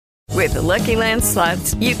With the Lucky Land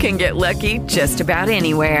Slots, you can get lucky just about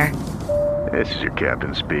anywhere. This is your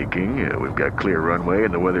captain speaking. We've got clear runway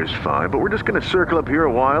and the weather's fine, but we're just going to circle up here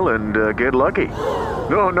a while and get lucky.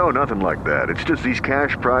 No, nothing like that. It's just these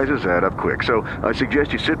cash prizes add up quick. So I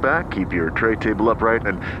suggest you sit back, keep your tray table upright,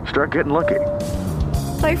 and start getting lucky.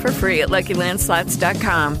 Play for free at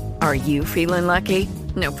LuckyLandSlots.com. Are you feeling lucky?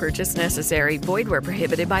 No purchase necessary. Void where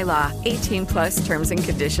prohibited by law. 18 plus terms and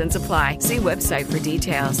conditions apply. See website for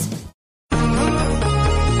details.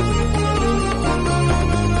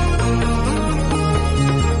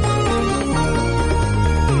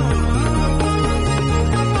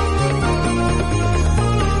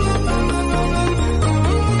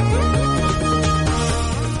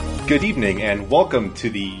 Good evening, and welcome to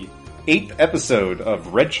the 8th episode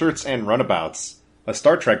of Red Shirts and Runabouts, a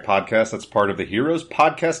Star Trek podcast that's part of the Heroes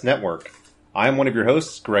Podcast Network. I am one of your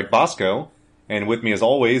hosts, Greg Bosco, and with me as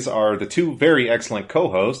always are the two very excellent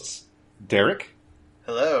co-hosts, Derek.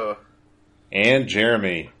 Hello. And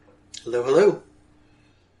Jeremy. Hello, hello.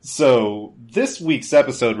 So, this week's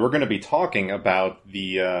episode, we're going to be talking about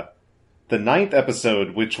the 9th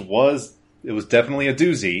episode, which was definitely a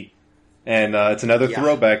doozy. And it's another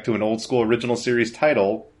throwback to an old school original series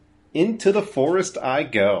title, Into the Forest I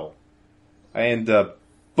Go. And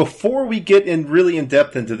before we get really in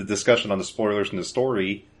depth into the discussion on the spoilers and the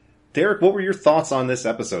story, Derek, what were your thoughts on this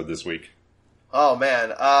episode this week? Oh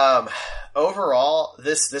man, overall,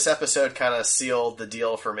 this episode kind of sealed the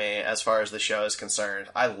deal for me as far as the show is concerned.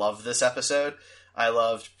 I loved this episode. I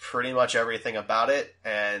loved pretty much everything about it,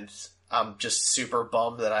 and I'm just super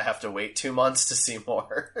bummed that I have to wait 2 months to see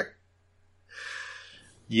more.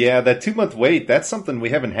 Yeah, that 2-month wait, that's something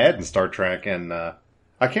we haven't had in Star Trek, and I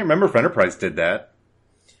can't remember if Enterprise did that.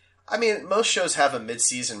 I mean, most shows have a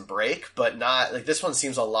mid-season break, but not, like, this one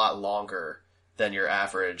seems a lot longer than your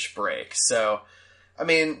average break. So, I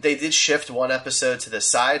mean, they did shift one episode to the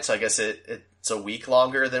side, so I guess it's a week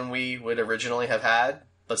longer than we would originally have had.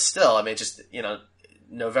 But still, I mean, just,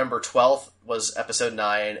 November 12th was episode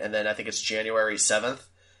 9, and then I think it's January 7th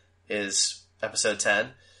is episode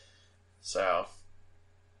 10. So...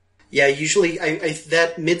 Yeah, usually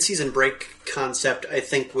that mid-season break concept, I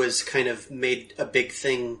think, was kind of made a big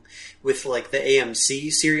thing with, like, the AMC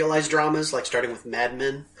serialized dramas, like starting with Mad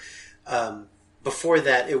Men. Before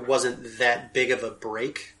that, it wasn't that big of a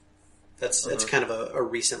break. That's kind of a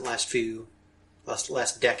recent last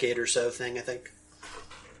decade or so thing, I think.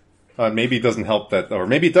 Maybe it doesn't help that, or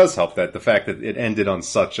maybe it does help that, the fact that it ended on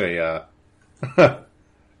such a... the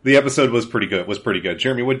episode was pretty good.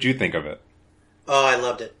 Jeremy, what did you think of it? Oh, I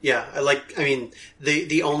loved it. Yeah,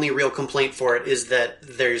 the only real complaint for it is that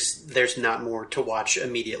there's not more to watch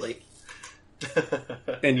immediately.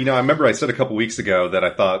 And I remember I said a couple weeks ago that I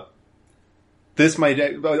thought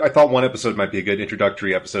one episode might be a good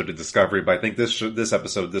introductory episode to Discovery, but I think this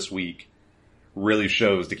episode this week really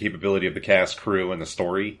shows the capability of the cast, crew, and the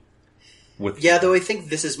story. Though I think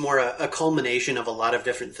this is more a culmination of a lot of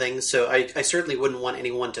different things, so I certainly wouldn't want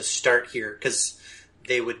anyone to start here, because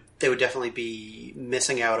they would definitely be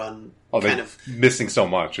missing out on missing so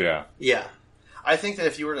much, yeah. Yeah. I think that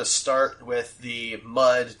if you were to start with the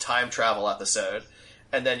Mud time travel episode,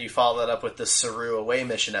 and then you follow that up with the Saru away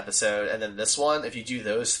mission episode, and then this one, if you do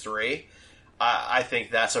those three, I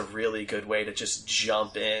think that's a really good way to just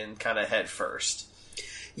jump in kind of head first.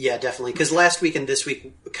 Yeah, definitely. Because last week and this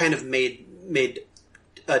week kind of made it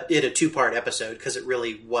a 2-part episode, because it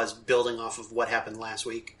really was building off of what happened last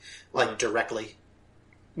week, directly.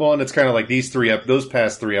 Well, and it's kind of like those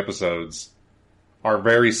past 3 episodes are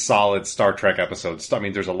very solid Star Trek episodes. I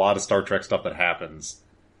mean, there's a lot of Star Trek stuff that happens.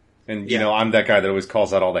 And, I'm that guy that always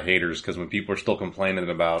calls out all the haters, because when people are still complaining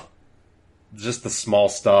about just the small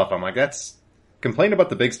stuff, I'm like, complain about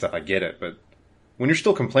the big stuff, I get it. But when you're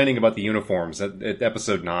still complaining about the uniforms at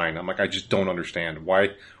episode 9, I'm like, I just don't understand.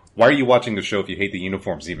 Why are you watching the show if you hate the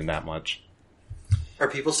uniforms even that much? Are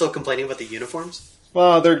people still complaining about the uniforms?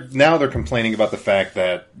 Well, they're complaining about the fact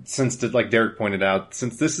that like Derek pointed out,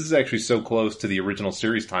 since this is actually so close to the original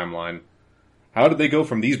series timeline, how did they go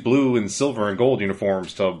from these blue and silver and gold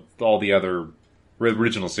uniforms to all the other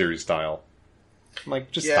original series style? I'm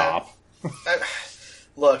like, just stop.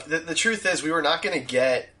 Look, the truth is, we were not going to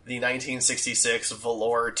get the 1966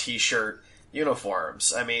 velour T-shirt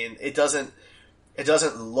uniforms. I mean, it doesn't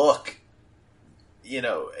look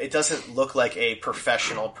it doesn't look like a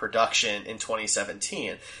professional production in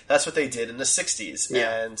 2017. That's what they did in the 60s.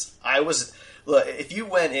 Yeah. And look, if you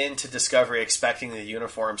went into Discovery expecting the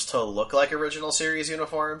uniforms to look like original series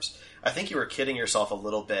uniforms, I think you were kidding yourself a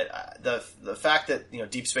little bit. The fact that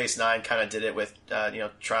Deep Space Nine kind of did it with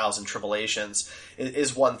Trials and Tribulations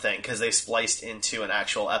is one thing because they spliced into an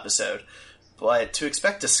actual episode. But to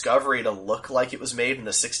expect Discovery to look like it was made in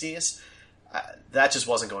the 60s, that just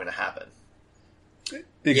wasn't going to happen.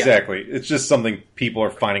 Exactly. Yeah. It's just something people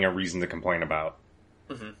are finding a reason to complain about.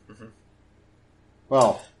 Mm-hmm, mm-hmm.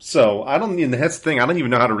 Well, so that's the thing. I don't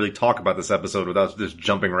even know how to really talk about this episode without just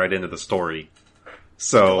jumping right into the story.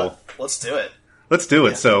 So let's do it. Let's do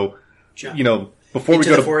it. Yeah. So, before we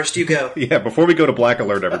go to forest, you go. Yeah, before we go to Black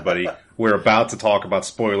Alert, everybody, we're about to talk about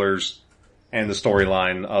spoilers and the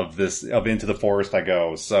storyline of Into the Forest I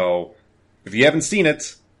Go. So, if you haven't seen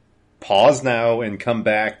it, pause now and come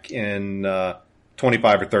back in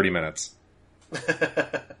 25 or 30 minutes.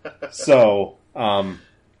 So,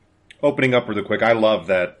 opening up really quick, I love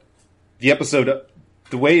that the episode,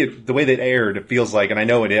 the way that aired, it feels like, and I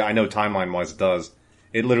know timeline wise it does.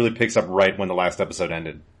 It literally picks up right when the last episode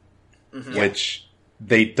ended, mm-hmm. Which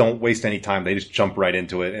they don't waste any time. They just jump right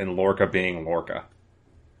into it, and Lorca being Lorca.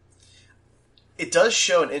 It does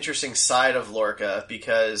show an interesting side of Lorca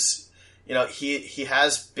because he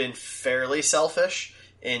has been fairly selfish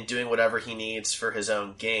in doing whatever he needs for his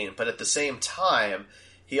own gain, but at the same time,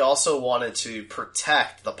 he also wanted to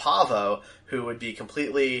protect the Pavo, who would be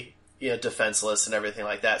completely defenseless and everything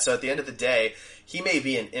like that. So at the end of the day, he may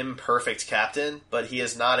be an imperfect captain, but he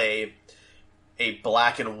is not a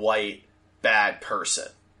black and white bad person.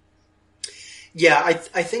 Yeah,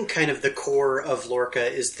 I think kind of the core of Lorca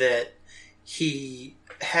is that he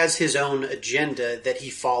has his own agenda that he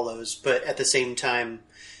follows, but at the same time,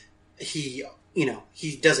 he's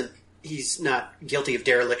not guilty of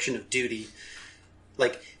dereliction of duty.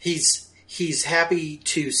 Like, he's happy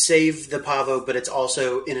to save the Pavo, but it's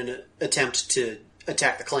also in an attempt to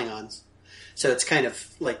attack the Klingons. So it's kind of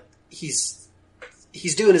like he's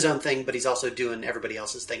doing his own thing, but he's also doing everybody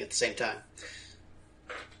else's thing at the same time.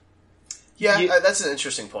 Yeah, that's an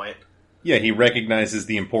interesting point. Yeah, he recognizes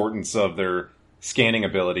the importance of their scanning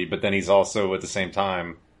ability, but then he's also, at the same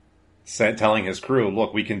time, telling his crew,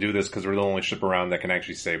 look, we can do this because we're the only ship around that can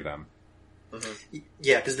actually save them. Mm-hmm.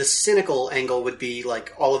 Yeah, because the cynical angle would be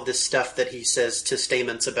like all of this stuff that he says to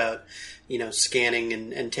Stamets about, scanning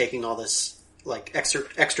and taking all this like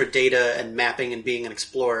extra data and mapping and being an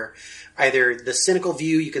explorer. Either the cynical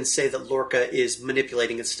view, you can say that Lorca is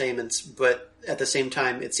manipulating his Stamets, but at the same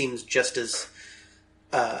time, it seems just as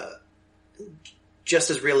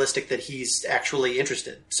realistic that he's actually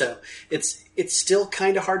interested. So it's still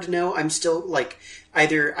kind of hard to know. I'm still like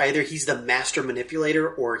either he's the master manipulator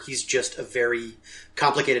or he's just a very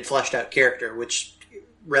complicated, fleshed out character, which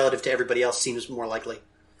relative to everybody else seems more likely.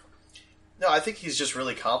 No, I think he's just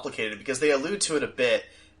really complicated because they allude to it a bit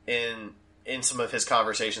in some of his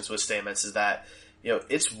conversations with Stamets, is that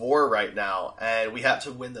it's war right now and we have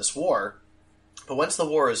to win this war. But once the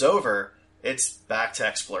war is over, it's back to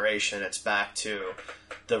exploration. It's back to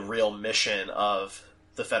the real mission of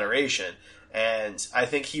the Federation. And I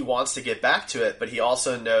think he wants to get back to it, but he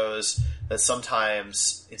also knows that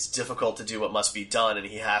sometimes it's difficult to do what must be done, and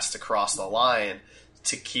he has to cross the line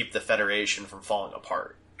to keep the Federation from falling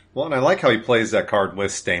apart. Well, and I like how he plays that card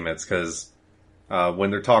with Stamets, because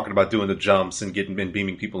when they're talking about doing the jumps and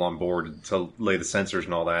beaming people on board to lay the sensors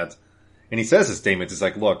and all that, and he says to Stamets, it's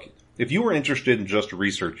like, look, if you were interested in just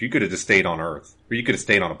research, you could have just stayed on Earth, or you could have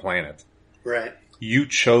stayed on a planet. Right. You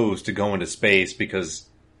chose to go into space because,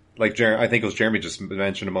 like I think it was Jeremy just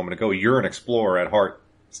mentioned a moment ago, you're an explorer at heart,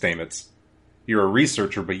 Stamets. You're a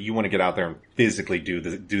researcher, but you want to get out there and physically do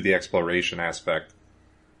the exploration aspect.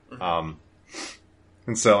 Mm-hmm.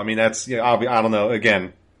 And so, I mean, that's, I don't know,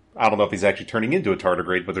 again, I don't know if he's actually turning into a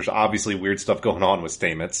tardigrade, but there's obviously weird stuff going on with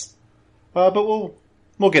Stamets. But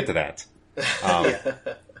we'll get to that.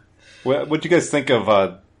 What do you guys think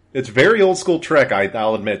of, it's very old school Trek,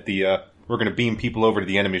 I'll admit, we're going to beam people over to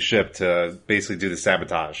the enemy ship to basically do the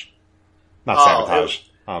sabotage. Not sabotage.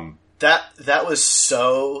 That was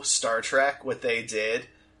so Star Trek, what they did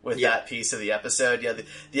with that piece of the episode. Yeah,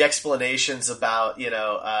 the explanations about,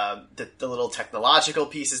 the little technological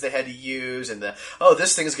pieces they had to use, and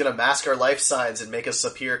this thing is going to mask our life signs and make us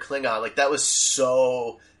appear Klingon. Like, that was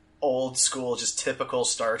so old school, just typical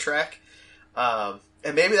Star Trek.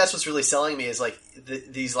 And maybe that's what's really selling me, is like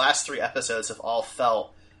these last 3 episodes have all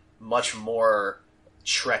felt much more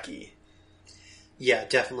Trekky. Yeah,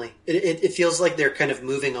 definitely. It feels like they're kind of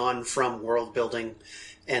moving on from world building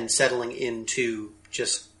and settling into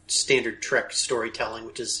just standard Trek storytelling,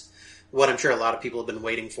 which is what I'm sure a lot of people have been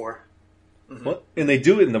waiting for. Mm-hmm. Well, and they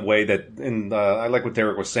do it in the way that, I like what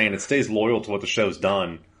Derek was saying, it stays loyal to what the show's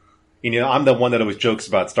done. You know, I'm the one that always jokes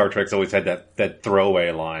about Star Trek's always had that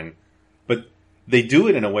throwaway line. But they do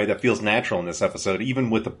it in a way that feels natural in this episode, even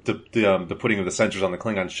with the putting of the sensors on the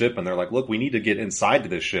Klingon ship, and they're like, look, we need to get inside to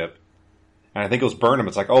this ship. And I think it was Burnham,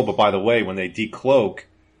 it's like, oh, but by the way, when they decloak,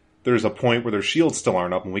 there's a point where their shields still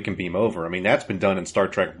aren't up and we can beam over. I mean, that's been done in Star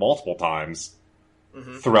Trek multiple times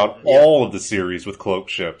throughout all of the series with cloaked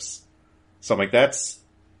ships. So I'm like, that's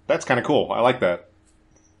kind of cool. I like that.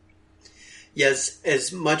 Yes,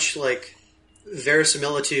 as much like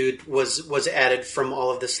verisimilitude was added from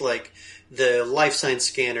all of this, like the life science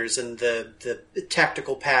scanners and the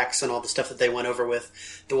tactical packs and all the stuff that they went over with.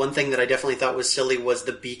 The one thing that I definitely thought was silly was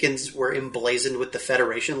the beacons were emblazoned with the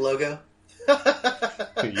Federation logo.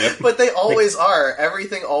 Yep. But they always are.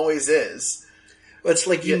 Everything always is. It's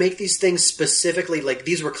like you make these things specifically, like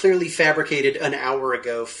these were clearly fabricated an hour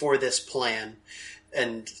ago for this plan,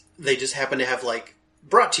 and they just happen to have like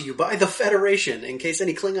brought to you by the Federation in case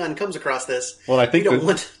any Klingon comes across this. Well, I think we don't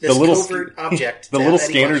want this covert object. The little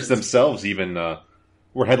scanners themselves even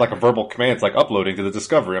had like a verbal command, it's like uploading to the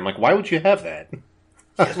Discovery. I'm like, why would you have that?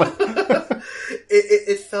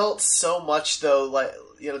 It felt so much though like,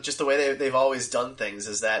 you know, just the way they've always done things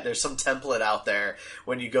is that there's some template out there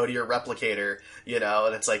when you go to your replicator, you know,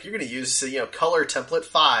 and it's like, you're going to use, you know, color template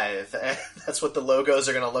 5, and that's what the logos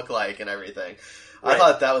are going to look like and everything. Right. I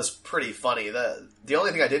thought that was pretty funny. The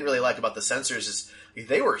only thing I didn't really like about the sensors is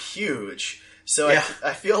they were huge. So yeah.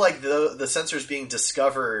 I feel like the sensors being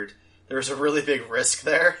discovered, there was a really big risk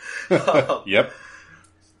there. Yep.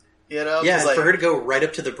 You know? Yeah, and like, for her to go right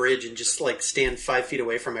up to the bridge and just like stand 5 feet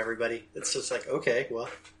away from everybody, it's just like, okay, well,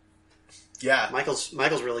 yeah, Michael's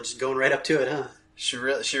really just going right up to it, huh? She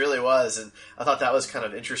really was, and I thought that was kind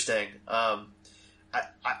of interesting. I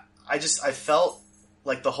felt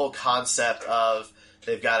like the whole concept of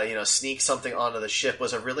they've got to, you know, sneak something onto the ship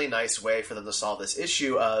was a really nice way for them to solve this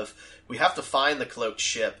issue of we have to find the cloaked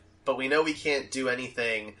ship, but we know we can't do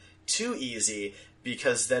anything too easy.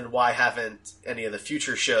 Because then why haven't any of the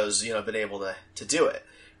future shows, you know, been able to do it,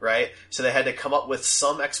 right? So they had to come up with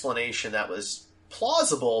some explanation that was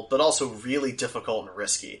plausible, but also really difficult and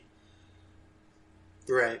risky.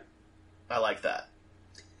 Right. I like that.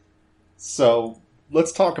 So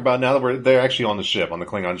let's talk about, now that they're actually on the ship, on the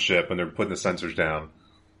Klingon ship, and they're putting the sensors down.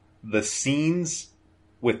 The scenes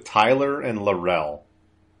with Tyler and L'Rell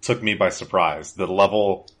took me by surprise. The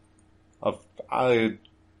level of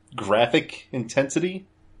graphic intensity.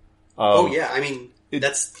 Oh yeah, I mean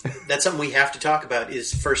that's something we have to talk about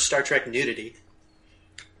is first Star Trek nudity.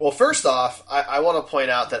 Well, first off, I want to point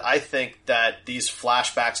out that I think that these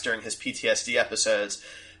flashbacks during his PTSD episodes,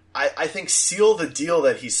 I think seal the deal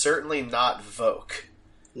that he's certainly not Voq.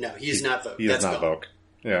 No, he's not Voq. He is not Voq.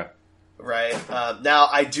 Yeah. Right. Now,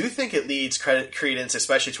 I do think it leads credence,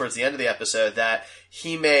 especially towards the end of the episode, that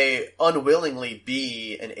he may unwillingly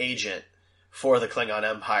be an agent for the Klingon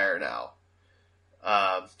Empire now.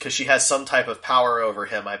 Because she has some type of power over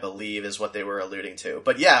him, I believe, is what they were alluding to.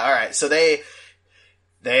 But yeah, alright, so they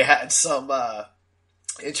had some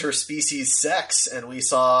interspecies sex, and we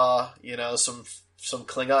saw, you know, some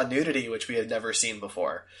Klingon nudity, which we had never seen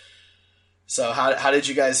before. So how did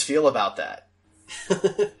you guys feel about that?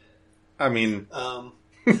 I mean, how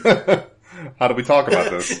do we talk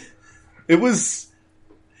about this? It was...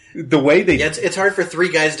 The way they... Yeah, it's hard for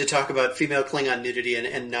 3 guys to talk about female Klingon nudity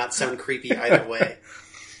and not sound creepy either way.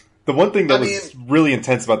 The one thing that was really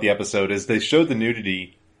intense about the episode is they showed the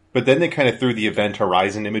nudity, but then they kind of threw the Event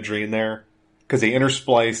Horizon imagery in there, because they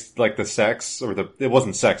interspliced, like, the sex, or it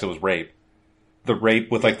wasn't sex, it was rape. The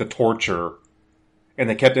rape with, like, the torture, and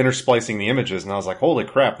they kept intersplicing the images, and I was like, holy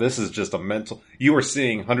crap, this is just a mental... You are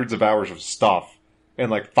seeing hundreds of hours of stuff in,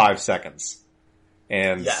 like, 5 seconds.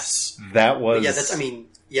 And yes. That was...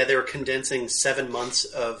 Yeah, they were condensing 7 months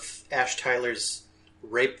of Ash Tyler's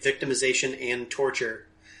rape, victimization, and torture.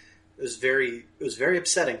 It was very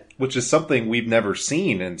upsetting. Which is something we've never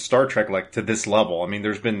seen in Star Trek, like, to this level. I mean,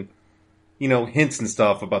 there's been, you know, hints and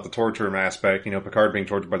stuff about the torture aspect, you know, Picard being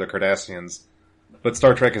tortured by the Cardassians. But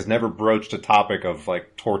Star Trek has never broached a topic of,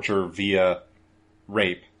 like, torture via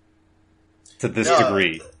rape to this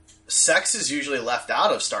degree. Sex is usually left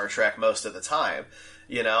out of Star Trek most of the time.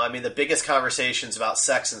 You know, I mean, the biggest conversations about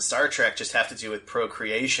sex in Star Trek just have to do with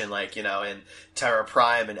procreation, like, you know, in Terra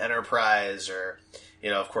Prime and Enterprise, or, you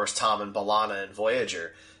know, of course, Tom and B'Elanna and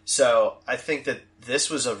Voyager. So I think that this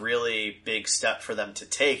was a really big step for them to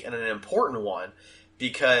take, and an important one,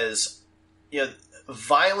 because, you know,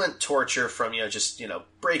 violent torture from, just,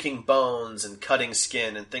 breaking bones and cutting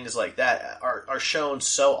skin and things like that are shown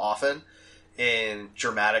so often in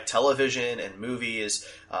dramatic television and movies,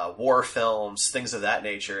 war films, things of that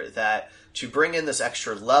nature, that to bring in this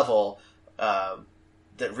extra level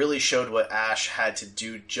that really showed what Ash had to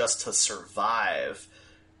do just to survive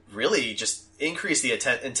really just increased the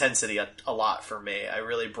intensity a lot for me. I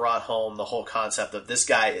really brought home the whole concept of this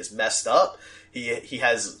guy is messed up. He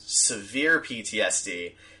has severe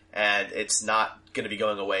PTSD, and it's not going to be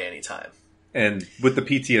going away anytime. And with the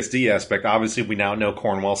PTSD aspect, obviously we now know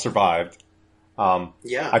Cornwell survived.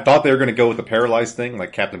 Yeah. I thought they were going to go with the paralyzed thing,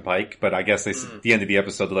 like Captain Pike, but I guess at the end of the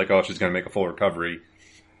episode, they're like, oh, she's going to make a full recovery.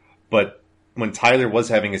 But when Tyler was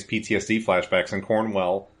having his PTSD flashbacks, and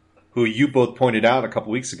Cornwell, who you both pointed out a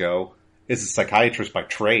couple weeks ago, is a psychiatrist by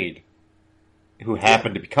trade, who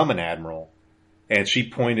happened to become an admiral. And she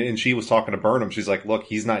was talking to Burnham. She's like, look,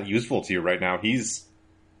 he's not useful to you right now. He's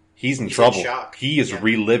in trouble. In shock. He is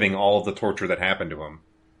reliving all of the torture that happened to him.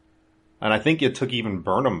 And I think it took even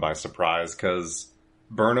Burnham by surprise, because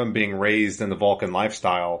Burnham being raised in the Vulcan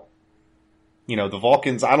lifestyle, the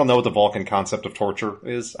Vulcans, I don't know what the Vulcan concept of torture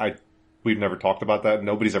is. We've never talked about that.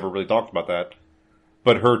 Nobody's ever really talked about that.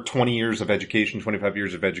 But her 25 years of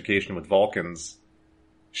education with Vulcans,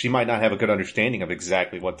 she might not have a good understanding of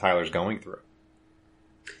exactly what Tyler's going through.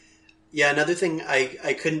 Yeah, another thing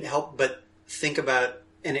I couldn't help but think about,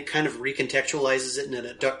 and it kind of recontextualizes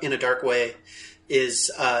it in a dark way,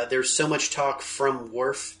 is there's so much talk from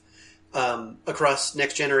Worf across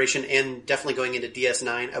Next Generation and definitely going into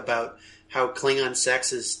DS9 about how Klingon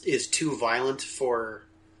sex is too violent for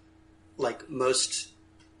like most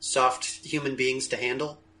soft human beings to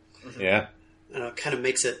handle. Yeah. It kind of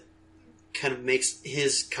makes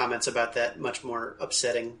his comments about that much more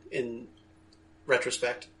upsetting in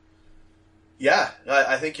retrospect. Yeah,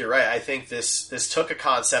 I think you're right. I think this took a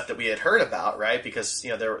concept that we had heard about, right? Because,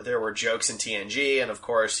 there were jokes in TNG, and of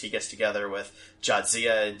course he gets together with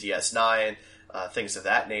Jadzia in DS9, things of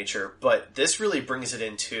that nature. But this really brings it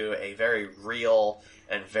into a very real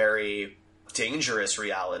and very dangerous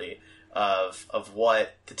reality of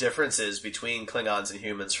what the difference is between Klingons and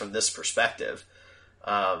humans from this perspective.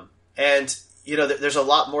 And, there's a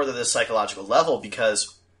lot more to this psychological level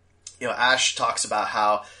because, Ash talks about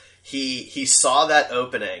how he saw that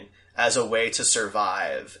opening as a way to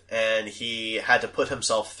survive, and he had to put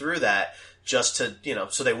himself through that just to,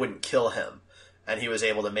 so they wouldn't kill him. And he was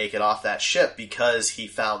able to make it off that ship because he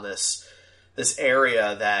found this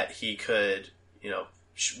area that he could,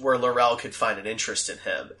 where L'Rell could find an interest in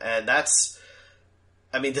him. And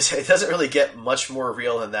it doesn't really get much more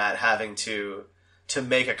real than that, having to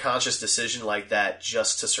make a conscious decision like that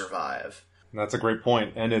just to survive. That's a great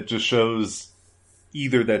point. And it just shows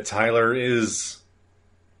either that Tyler is,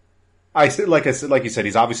 like you said,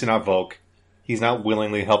 he's obviously not Voq. He's not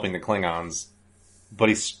willingly helping the Klingons, but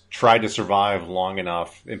he's tried to survive long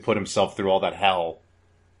enough and put himself through all that hell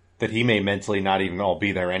that he may mentally not even all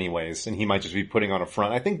be there anyways, and he might just be putting on a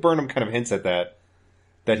front. I think Burnham kind of hints at that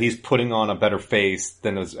he's putting on a better face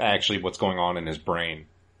than is actually what's going on in his brain.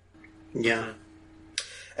 Yeah.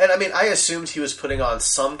 And I assumed he was putting on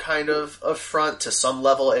some kind of front to some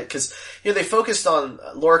level, because they focused on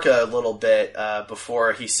Lorca a little bit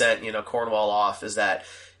before he sent Cornwell off. Is that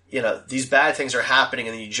these bad things are happening,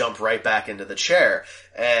 and then you jump right back into the chair.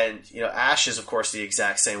 And Ash is of course the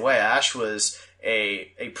exact same way. Ash was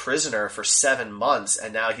a prisoner for 7 months,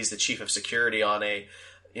 and now he's the chief of security on a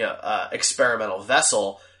experimental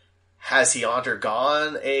vessel. Has he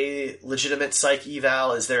undergone a legitimate psych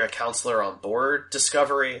eval? Is there a counselor on board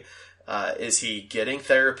Discovery? Is he getting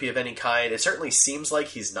therapy of any kind? It certainly seems like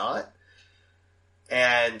he's not.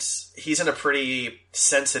 And he's in a pretty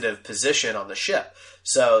sensitive position on the ship.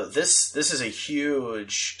 So this is a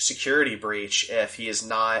huge security breach if he is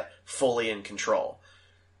not fully in control.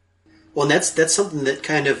 Well, and that's something that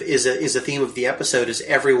kind of is a theme of the episode, is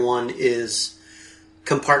everyone is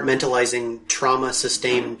compartmentalizing trauma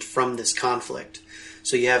sustained from this conflict.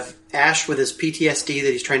 So you have Ash with his PTSD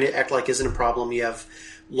that he's trying to act like isn't a problem. You have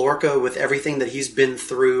Lorca with everything that he's been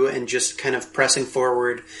through and just kind of pressing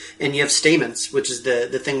forward. And you have Stamets, which is the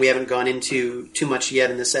thing we haven't gone into too much yet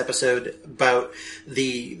in this episode, about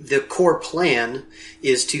the core plan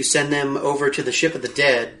is to send them over to the Ship of the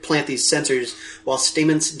Dead, plant these sensors, while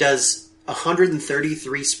Stamets does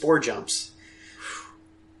 133 spore jumps.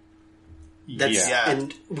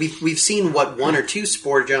 And we've seen what 1 or 2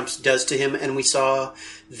 spore jumps does to him, and we saw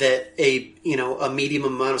that a medium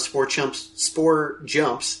amount of spore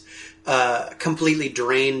jumps completely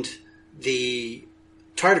drained the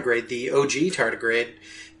tardigrade, the OG tardigrade,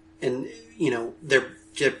 and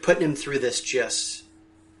putting him through this just...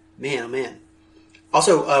 Man, oh man.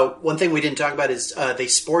 Also, one thing we didn't talk about is they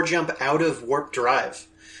spore jump out of warp drive,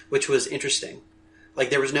 which was interesting. Like,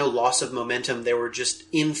 there was no loss of momentum. They were just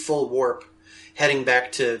in full warp, heading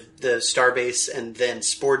back to the starbase, and then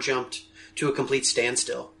spore jumped to a complete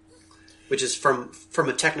standstill. Which is, from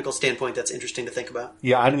a technical standpoint, that's interesting to think about.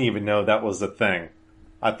 Yeah, I didn't even know that was a thing.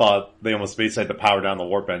 I thought they almost basically had to power down the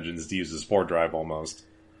warp engines to use the spore drive almost.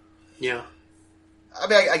 Yeah. I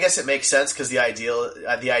mean, I guess it makes sense because the idea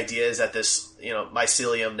is that this,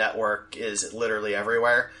 mycelium network is literally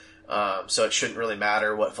everywhere. So it shouldn't really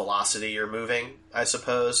matter what velocity you're moving, I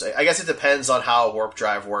suppose. I guess it depends on how warp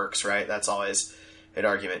drive works, right? That's always an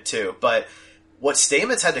argument too. But what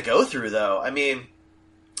Stamets had to go through, though, I mean,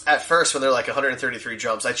 at first when they're like 133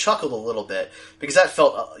 jumps, I chuckled a little bit because that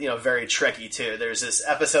felt, very Trekky too. There's this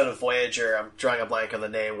episode of Voyager, I'm drawing a blank on the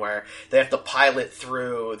name, where they have to pilot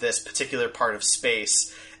through this particular part of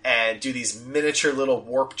space and do these miniature little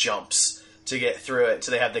warp jumps to get through it. So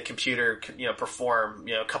they have the computer, perform,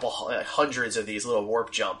 a couple hundreds of these little warp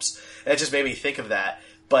jumps. And it just made me think of that.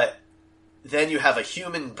 But then you have a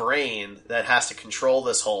human brain that has to control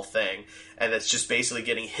this whole thing, and it's just basically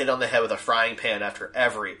getting hit on the head with a frying pan after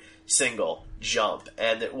every single jump.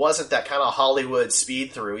 And it wasn't that kind of Hollywood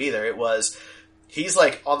speed through either. It was, he's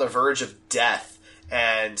like on the verge of death,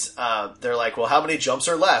 and they're like, well, how many jumps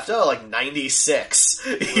are left? Oh, like 96.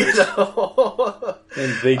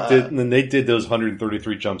 And they did those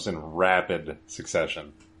 133 jumps in rapid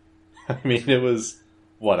succession. I mean, it was,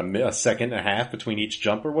 a second and a half between each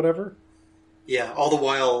jump or whatever? Yeah, all the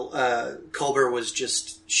while, Culber was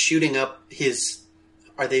just shooting up his...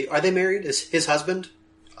 Are they married? Is his husband?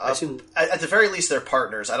 I assume... At the very least, they're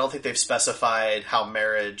partners. I don't think they've specified how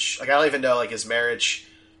marriage... I don't even know, is marriage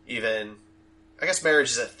even... I guess marriage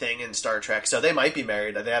is a thing in Star Trek, so they might be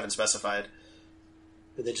married. They haven't specified.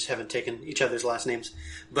 They just haven't taken each other's last names.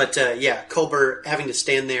 But, Culber having to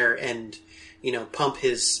stand there and, pump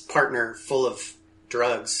his partner full of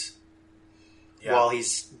drugs while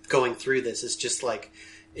he's going through this. It's just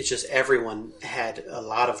everyone had a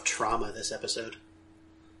lot of trauma this episode.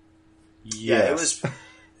 Yes. Yeah,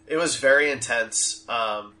 it was very intense.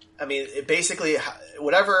 Basically,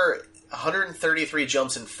 whatever, 133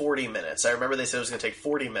 jumps in 40 minutes. I remember they said it was going to take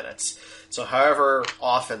 40 minutes. So however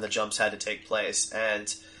often the jumps had to take place.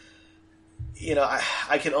 And,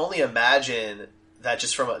 I can only imagine that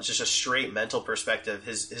just from a straight mental perspective,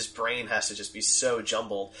 his brain has to just be so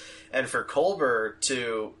jumbled. And for Culber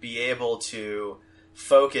to be able to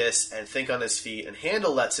focus and think on his feet and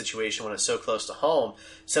handle that situation when it's so close to home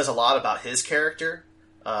says a lot about his character.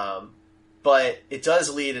 But it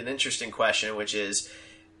does lead an interesting question, which is,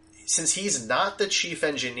 since he's not the chief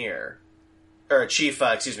engineer, or chief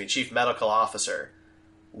medical officer,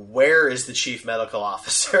 where is the chief medical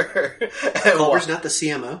officer? Culber's not the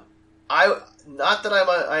CMO? Not that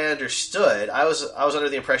I understood. I was under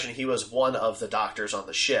the impression he was one of the doctors on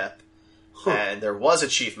the ship, and there was a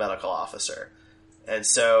chief medical officer. And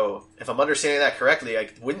so, if I'm understanding that correctly,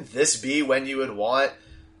 wouldn't this be when you would want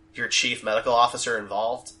your chief medical officer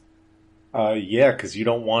involved? Yeah, because you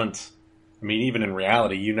don't want... I mean, even in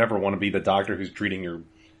reality, you never want to be the doctor who's treating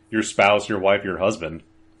your spouse, your wife, your husband.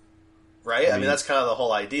 Right? I mean, that's kind of the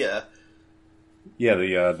whole idea. Yeah,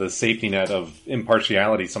 the safety net of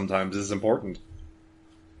impartiality sometimes is important.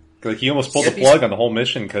 Like, he almost pulled the plug on the whole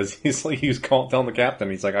mission because he was telling the captain,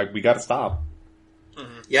 he's like, we got to stop.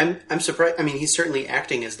 Mm-hmm. Yeah, I'm surprised. I mean, he's certainly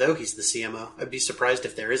acting as though he's the CMO. I'd be surprised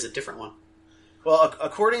if there is a different one. Well,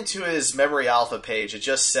 according to his Memory Alpha page, it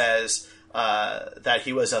just says that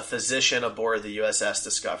he was a physician aboard the USS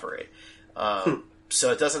Discovery.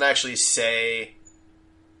 So it doesn't actually say...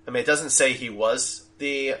 I mean, it doesn't say he was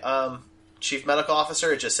the chief medical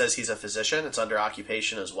officer. It just says he's a physician. It's under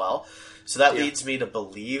occupation as well. So that leads me to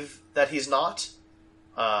believe that he's not.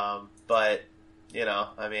 But,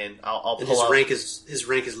 I mean, I'll pull up... His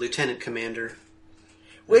rank is lieutenant commander.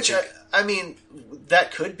 Which, I mean,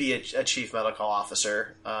 that could be a chief medical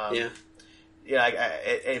officer.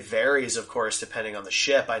 It varies, of course, depending on the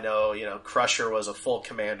ship. I know, Crusher was a full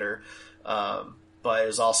commander, but it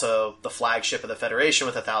was also the flagship of the Federation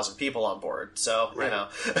with 1,000 people on board. So,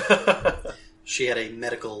 She had a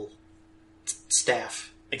medical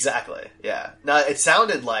staff. Exactly, yeah. Now, it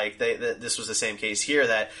sounded like this was the same case here,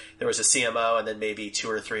 that there was a CMO and then maybe 2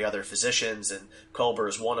 or 3 other physicians, and Culber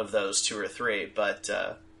is one of those 2 or 3. But,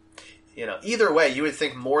 either way, you would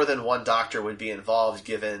think more than one doctor would be involved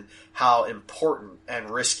given how important and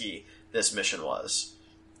risky this mission was.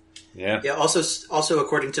 Yeah. Yeah. Also,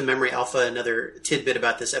 according to Memory Alpha, another tidbit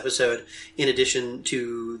about this episode, in addition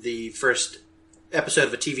to the first episode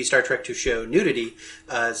of a TV Star Trek to show nudity.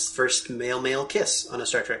 It's the first male kiss on a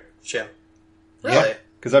Star Trek show. Really?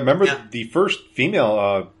 Because I remember the first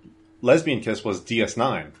female lesbian kiss was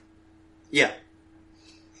DS9. Yeah.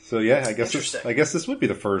 So yeah, I guess this would be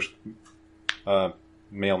the first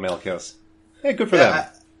male kiss. Hey, good for them.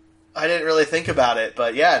 I didn't really think about it,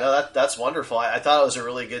 but yeah, no, that's wonderful. I thought it was a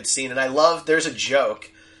really good scene, and I love. There's a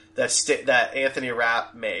joke that Anthony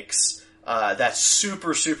Rapp makes that's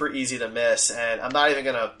super super easy to miss, and I'm not even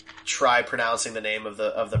gonna try pronouncing the name of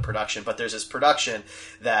the production, but there's this production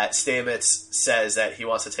that Stamets says that he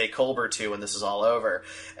wants to take Culber to when this is all over.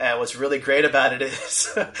 And what's really great about it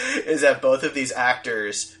is that both of these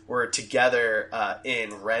actors were together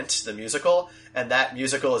in Rent, the musical, and that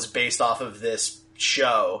musical is based off of this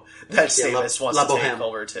show that Stamets wants to take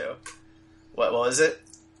Culber to. What was it?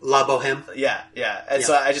 La Boheme. Yeah. And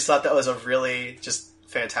so I just thought that was a really just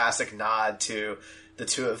fantastic nod to the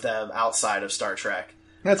two of them outside of Star Trek.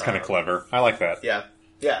 That's kind of clever. I like that. Yeah.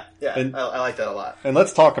 And, I like that a lot. And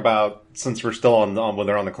let's talk about, since we're still on when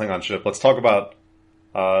they're on the Klingon ship, let's talk about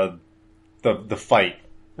the fight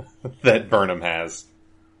that Burnham has.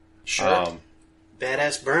 Sure.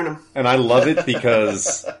 Badass Burnham. And I love it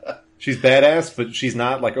because she's badass, but she's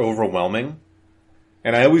not like overwhelming.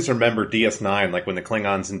 And I always remember DS9, like when the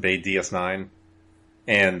Klingons invade DS9,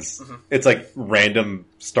 and it's like random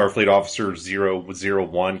Starfleet officer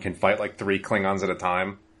 001 can fight like 3 Klingons at a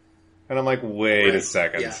time. And I'm like, wait a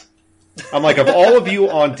second. Yeah. I'm like, of all of you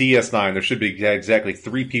on DS9, there should be exactly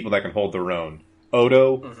 3 people that can hold their own.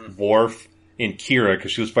 Odo, Worf, and Kira,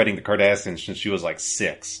 because she was fighting the Cardassians since she was like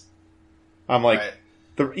 6. I'm like,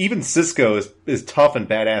 even Sisko is tough and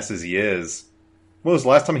badass as he is. When was the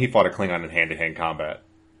last time he fought a Klingon in hand-to-hand combat?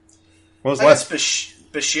 When was the last...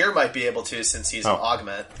 Bashir might be able to, since he's an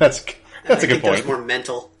augment. That's a good point. That's more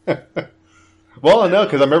mental. Well, no,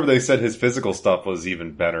 because I remember they said his physical stuff was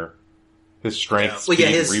even better. His strength, speed,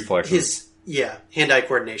 and reflexes. His hand-eye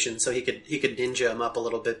coordination, so he could ninja him up a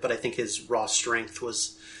little bit, but I think his raw strength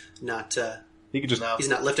was not... he could just... He's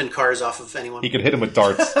not lifting cars off of anyone. He could hit him with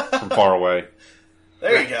darts from far away.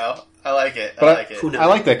 There you go. I like it. I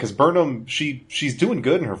like that, because Burnham, she's doing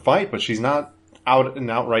good in her fight, but she's not out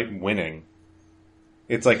and outright winning.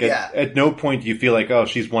 It's like at no point do you feel like, oh,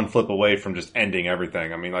 she's one flip away from just ending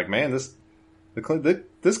everything. I mean, like, man, this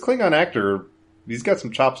Klingon actor, he's got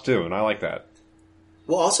some chops too, and I like that.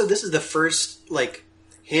 Well, also, this is the first like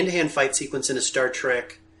hand-to-hand fight sequence in a Star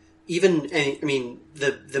Trek. Even, I mean,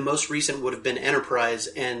 the most recent would have been Enterprise,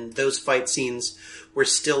 and those fight scenes were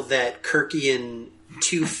still that Kirkian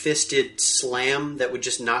two-fisted slam that would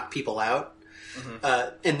just knock people out.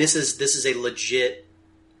 And this is a legit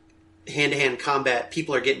hand-to-hand combat.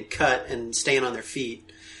 People are getting cut and staying on their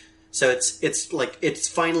feet. So it's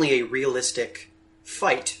finally a realistic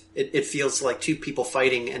fight. It feels like 2 people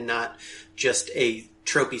fighting and not just a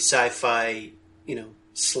tropey sci-fi,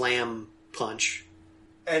 slam punch.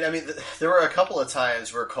 And I mean, there were a couple of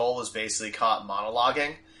times where Cole was basically caught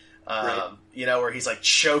monologuing. Where he's like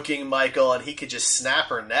choking Michael, and he could just snap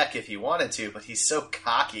her neck if he wanted to, but he's so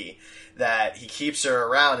cocky that he keeps her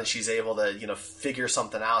around, and she's able to, figure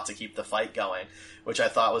something out to keep the fight going, which I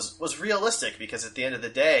thought was realistic, because at the end of the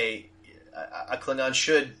day, a Klingon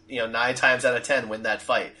should, 9 times out of 10 win that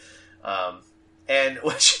fight. And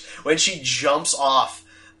when she jumps off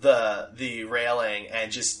the railing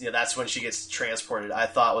and just, that's when she gets transported, I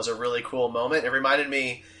thought was a really cool moment. It reminded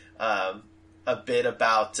me a bit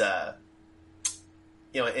about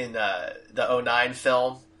in the 09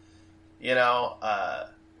 film,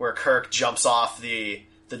 where Kirk jumps off the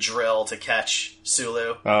drill to catch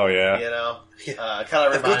Sulu. Oh yeah, kind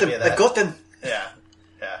of reminded me of that. I've got them. Yeah,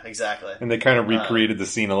 exactly. And they kind of recreated the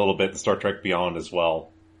scene a little bit in Star Trek Beyond as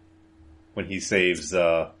well, when he saves.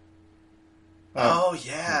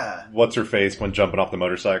 What's her face when jumping off the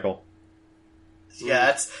motorcycle?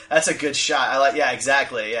 Yeah, that's a good shot. I like. Yeah,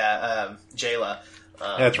 exactly. Yeah, Jayla.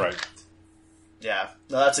 That's right. Yeah,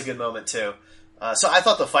 no, that's a good moment too. So I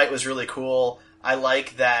thought the fight was really cool. I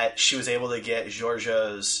like that she was able to get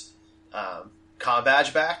Giorgio's comm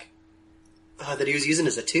badge back. That he was using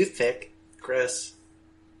as a toothpick, Chris.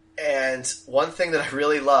 And one thing that I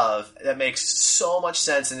really love that makes so much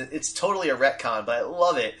sense, and it's totally a retcon, but I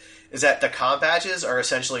love it, is that the comm badges are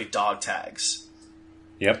essentially dog tags.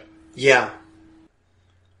 Yep. Yeah.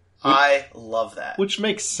 I love that. Which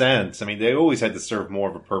makes sense. I mean, they always had to serve more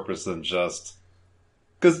of a purpose than just...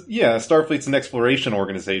 Because, Starfleet's an exploration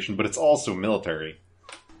organization, but it's also military.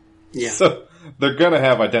 Yeah. So they're going to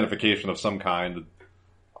have identification of some kind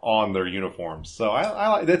on their uniforms. So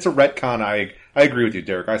I it's a retcon. I agree with you,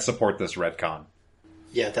 Derek. I support this retcon.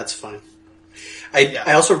 Yeah, that's fine.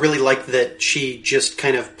 I also really liked that she just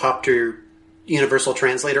kind of popped her Universal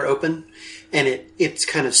Translator open, and it's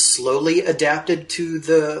kind of slowly adapted to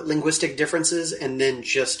the linguistic differences, and then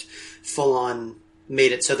just full on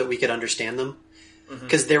made it so that we could understand them.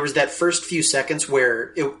 Because there was that first few seconds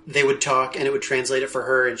where they would talk and it would translate it for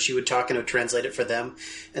her, and she would talk and it would translate it for them,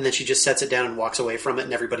 and then she just sets it down and walks away from it,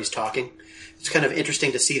 and everybody's talking. It's kind of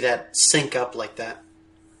interesting to see that sync up like that.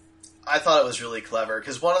 I thought it was really clever,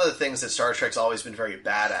 because one of the things that Star Trek's always been very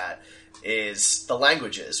bad at is the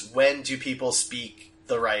languages. When do people speak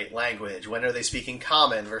the right language? When are they speaking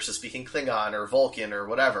Common versus speaking Klingon or Vulcan or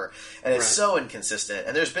whatever? And it's so inconsistent.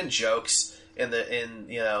 And there's been jokes in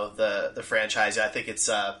the franchise. I think it's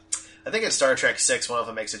Star Trek 6. One of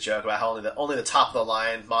them makes a joke about how only the top of the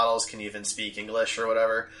line models can even speak English or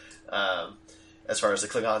whatever, as far as the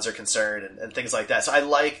Klingons are concerned, and things like that. So I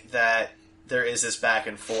like that there is this back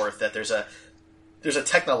and forth, that there's a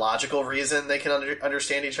technological reason they can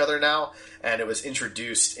understand each other now, and it was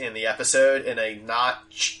introduced in the episode in a not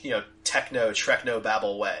techno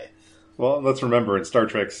babble way. Well, let's remember, in Star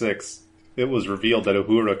Trek 6, it was revealed that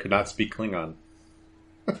Uhura could not speak Klingon.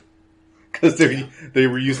 Because they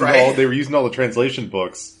were using all the translation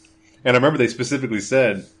books. And I remember they specifically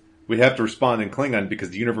said, we have to respond in Klingon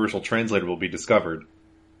because the Universal Translator will be discovered.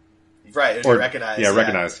 Right, it was recognized. Yeah,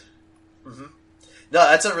 recognized. Mm-hmm. No,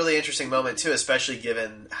 that's a really interesting moment, too, especially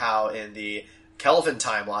given how in the Kelvin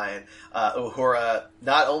timeline, Uhura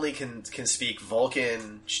not only can speak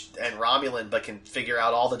Vulcan and Romulan, but can figure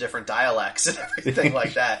out all the different dialects and everything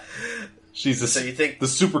like that. She's the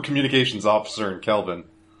super communications officer in Kelvin.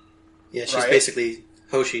 Yeah, she's basically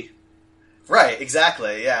Hoshi. Right,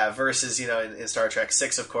 exactly, yeah. Versus, in Star Trek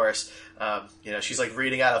 6, of course, she's like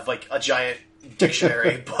reading out of like a giant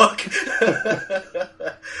dictionary book,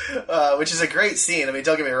 which is a great scene. I mean,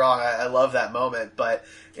 don't get me wrong, I love that moment, but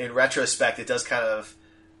in retrospect, it does kind of,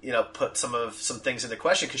 put some things into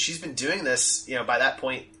question, because she's been doing this, by that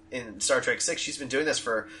point in Star Trek 6, she's been doing this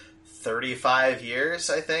for 35 years,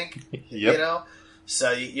 I think. Yep.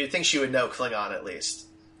 So you'd think she would know Klingon at least.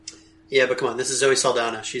 Yeah, but come on, this is Zoe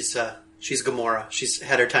Saldana. She's Gamora. She's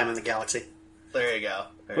had her time in the galaxy. There you go.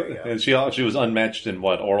 And she was unmatched in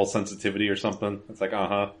oral sensitivity or something. It's like,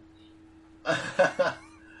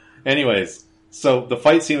 Anyways, so the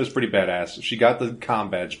fight scene was pretty badass. She got the comm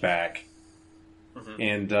badge back,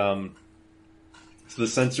 and so the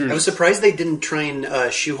sensors. I was surprised they didn't try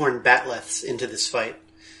and shoehorn Batleths into this fight.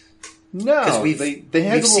 No, because we've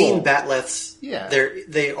seen Batleths. Yeah,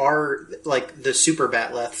 they are like the super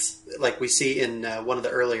Batleths, like we see in one of the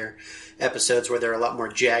earlier episodes, where they're a lot more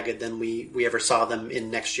jagged than we ever saw them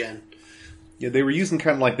in Next Gen. Yeah, they were using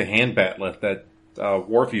kind of like the hand Batleth that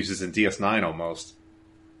Worf uses in DS9 almost.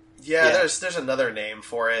 Yeah, there's another name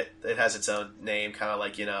for it. It has its own name, kind of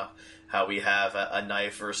like how we have a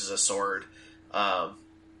knife versus a sword. But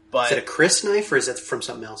is it a Chris knife, or is it from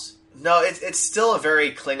something else? No, it's still a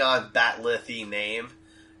very Klingon Batleth-y name.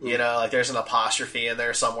 Like there's an apostrophe in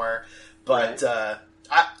there somewhere. But I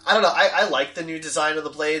don't know. I like the new design of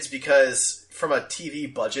the blades, because from a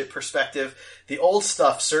TV budget perspective, the old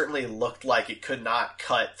stuff certainly looked like it could not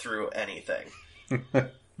cut through anything.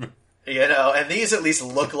 And these at least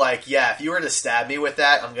look like, if you were to stab me with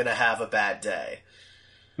that, I'm going to have a bad day.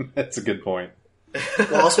 That's a good point.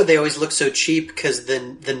 Well, also they always look so cheap, because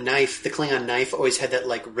the knife, the Klingon knife, always had that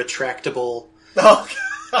like retractable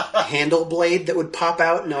handle blade that would pop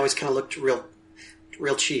out, and always kind of looked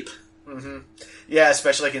real cheap. Mm-hmm. Yeah,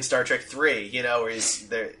 especially like in Star Trek 3, where he's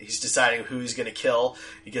deciding who he's going to kill.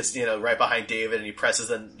 He gets right behind David, and he presses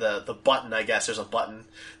the button. I guess there's a button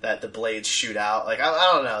that the blades shoot out. Like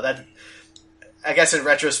I don't know, that. I guess in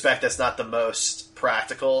retrospect, that's not the most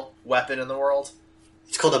practical weapon in the world.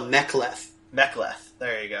 It's called a Mek'leth. Mek'leth.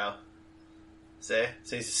 There you go. See?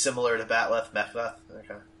 So he's similar to Batleth, Mek'leth.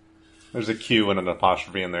 Okay. There's a Q and an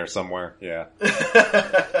apostrophe in there somewhere. Yeah.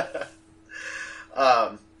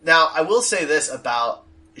 Now, I will say this about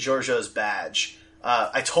Georgiou's badge.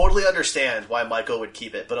 I totally understand why Michael would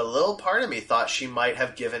keep it, but a little part of me thought she might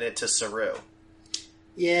have given it to Saru.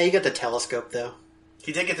 Yeah, he got the telescope, though.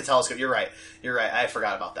 He did get the telescope. You're right. I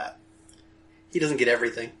forgot about that. He doesn't get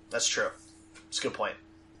everything. That's true. That's a good point.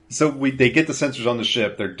 So they get the sensors on the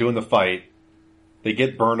ship. They're doing the fight. They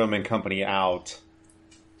get Burnham and company out.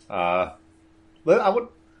 What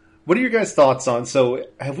are your guys' thoughts on? So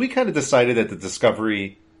have we kind of decided that the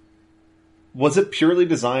Discovery, was it purely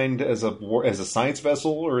designed as a science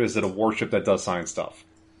vessel, or is it a warship that does science stuff?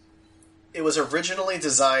 It was originally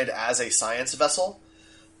designed as a science vessel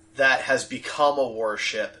that has become a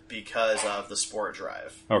warship because of the spore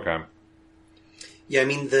drive. Okay. Yeah, I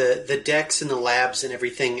mean, the decks and the labs and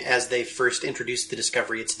everything, as they first introduced the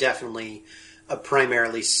Discovery, it's definitely a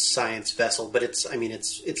primarily science vessel, but it's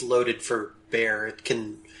loaded for bear. It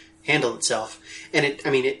can handle itself. And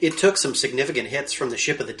it took some significant hits from the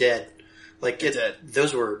Ship of the Dead. Like, It did.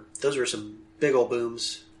 Those were some big old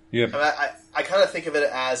booms. Yeah. I kind of think of it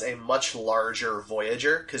as a much larger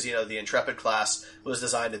Voyager, because, the Intrepid class was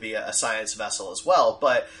designed to be a science vessel as well,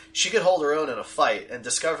 but she could hold her own in a fight, and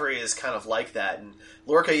Discovery is kind of like that. And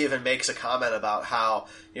Lorca even makes a comment about how,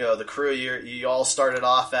 the crew, you all started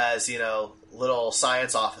off as, little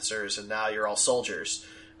science officers, and now you're all soldiers.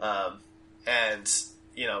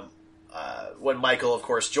 When Michael, of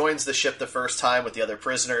course, joins the ship the first time with the other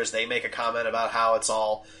prisoners, they make a comment about how it's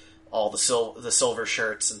all the silver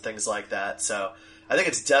shirts and things like that. So I think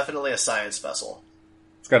it's definitely a science vessel.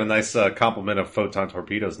 It's got a nice complement of photon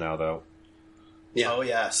torpedoes now, though. Yeah. Oh,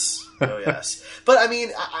 yes. But,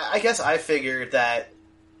 I guess I figured that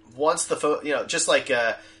once just like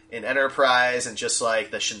in Enterprise and just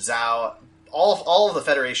like the Shenzhou, all of the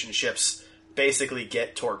Federation ships basically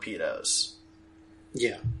get torpedoes.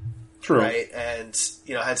 Yeah. True. Right? And,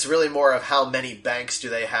 it's really more of how many banks do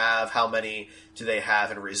they have, how many do they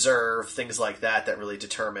have in reserve, things like that really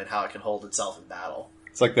determine how it can hold itself in battle.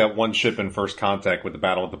 It's like that one ship in First Contact with the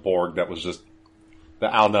battle with the Borg that was just...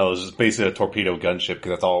 it was just basically a torpedo gunship because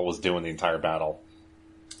that's all it was doing the entire battle.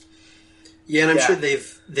 Yeah, and I'm sure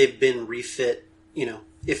they've been refit,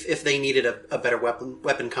 if they needed a better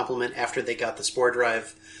weapon complement after they got the spore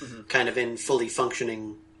drive kind of in fully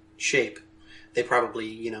functioning shape, they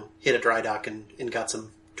probably, hit a dry dock and got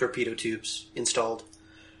some torpedo tubes installed.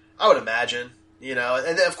 I would imagine, and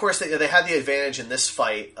then, of course they had the advantage in this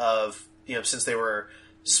fight of, since they were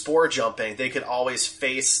spore jumping, they could always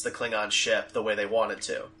face the Klingon ship the way they wanted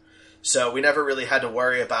to. So we never really had to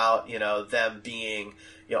worry about, them being,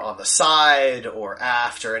 on the side or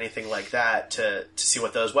aft or anything like that to see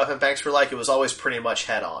what those weapon banks were like. It was always pretty much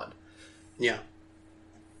head on. Yeah.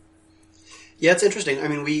 Yeah, it's interesting. I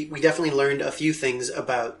mean, we definitely learned a few things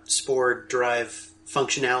about spore drive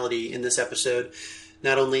functionality in this episode.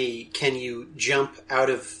 Not only can you jump out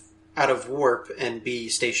of warp and be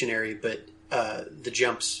stationary, but the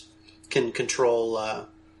jumps can control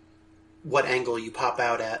what angle you pop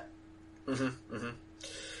out at.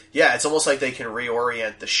 Yeah, it's almost like they can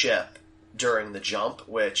reorient the ship during the jump,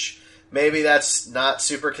 which maybe that's not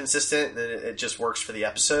super consistent, and it just works for the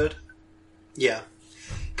episode. Yeah.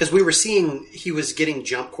 Because we were seeing he was getting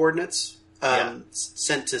jump coordinates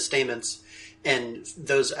sent to Stamets, and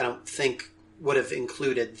those I don't think would have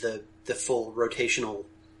included the full rotational,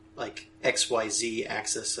 like, XYZ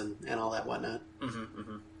axis and all that whatnot.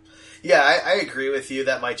 Yeah, I agree with you.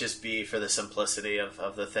 That might just be for the simplicity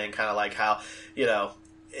of the thing, kind of like how,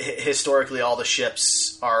 historically all the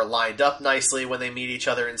ships are lined up nicely when they meet each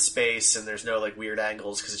other in space, and there's no, like, weird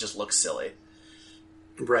angles because it just looks silly.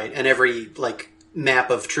 Right, and every, like, map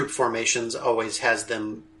of troop formations always has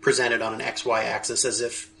them presented on an XY axis as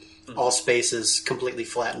if all space is completely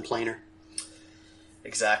flat and planar.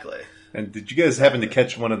 Exactly. And did you guys happen to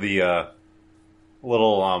catch one of the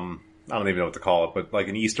little, I don't even know what to call it, but like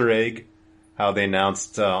an Easter egg? How they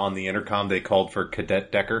announced on the intercom they called for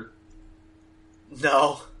Cadet Decker?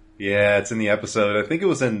 No. Yeah, it's in the episode. I think it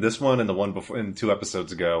was in this one and the one before, in 2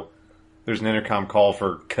 episodes ago. There's an intercom call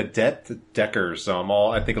for Cadet Decker, so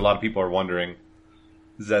I think a lot of people are wondering,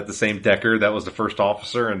 is that the same Decker that was the first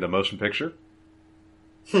officer in the motion picture?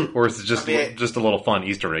 Or is it just a little fun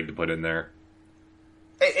Easter egg to put in there?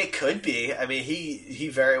 It could be. I mean, he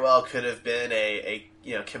very well could have been a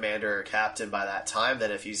commander or captain by that time.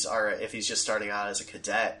 That if he's just starting out as a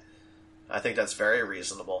cadet, I think that's very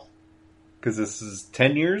reasonable. Because this is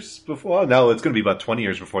 10 years before. No, it's going to be about 20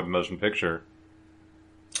 years before the motion picture.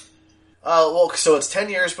 So it's 10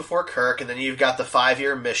 years before Kirk, and then you've got the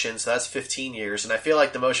 5-year mission, so that's 15 years. And I feel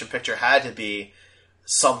like the motion picture had to be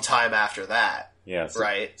sometime after that. Yeah.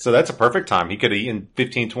 Right? So that's a perfect time. He could have, in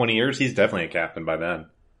 15, 20 years, he's definitely a captain by then.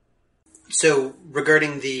 So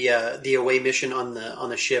regarding the away mission on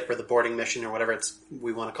the ship, or the boarding mission, or whatever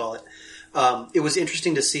we want to call it, it was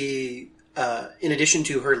interesting to see, in addition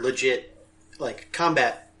to her legit, like,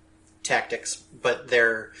 combat tactics, but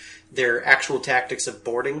their actual tactics of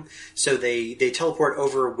boarding. So they teleport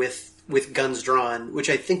over with guns drawn, which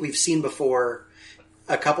I think we've seen before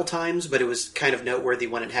a couple times, but it was kind of noteworthy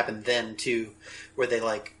when it happened then too, where they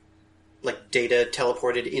like Data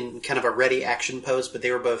teleported in kind of a ready action pose, but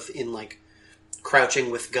they were both in, like,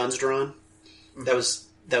 crouching with guns drawn. Mm-hmm. That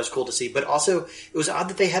was cool to see. But also, it was odd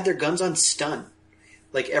that they had their guns on stun.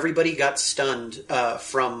 Like, everybody got stunned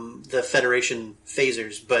from the Federation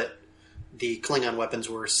phasers, but the Klingon weapons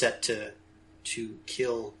were set to to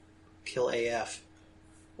kill AF.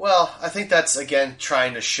 Well, I think that's, again,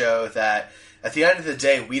 trying to show that at the end of the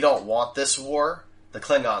day, we don't want this war. The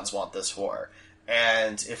Klingons want this war.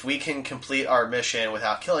 And if we can complete our mission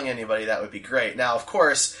without killing anybody, that would be great. Now, of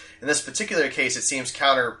course, in this particular case, it seems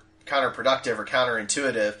counterproductive or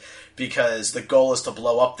counterintuitive because the goal is to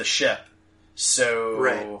blow up the ship.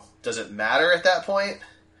 So, Does it matter at that point?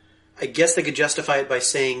 I guess they could justify it by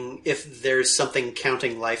saying if there's something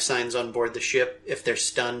counting life signs on board the ship, if they're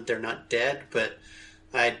stunned, they're not dead, but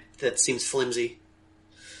that seems flimsy.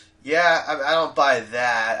 Yeah, I don't buy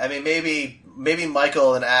that. I mean, maybe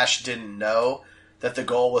Michael and Ash didn't know that the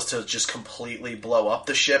goal was to just completely blow up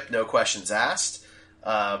the ship, no questions asked.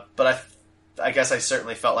 But I guess I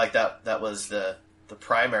certainly felt like that was the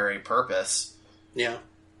primary purpose. Yeah.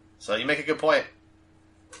 So you make a good point.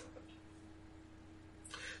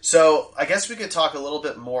 So I guess we could talk a little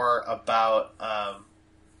bit more about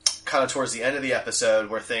kind of towards the end of the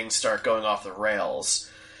episode where things start going off the rails.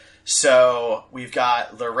 So we've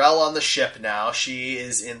got L'Rell on the ship now. She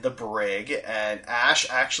is in the brig, and Ash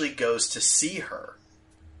actually goes to see her.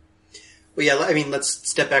 Well, yeah, I mean, let's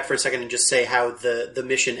step back for a second and just say how the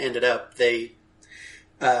mission ended up.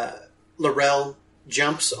 L'Rell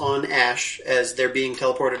jumps on Ash as they're being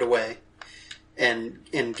teleported away and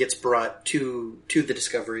gets brought to the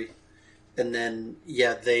Discovery. And then,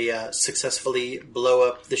 they successfully blow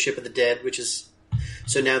up the ship of the dead, which is...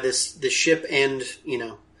 So now the ship and,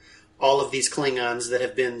 all of these Klingons that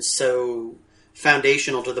have been so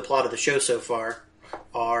foundational to the plot of the show so far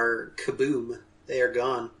are kaboom. They are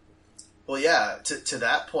gone. Well, yeah, to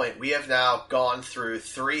that point, we have now gone through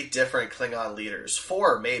 3 different Klingon leaders.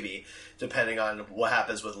 4, maybe, depending on what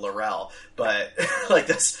happens with L'Rell. But,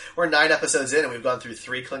 we're 9 episodes in and we've gone through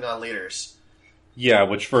 3 Klingon leaders. Yeah,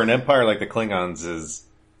 which for an empire like the Klingons is...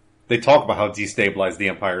 They talk about how destabilized the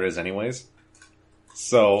empire is anyways.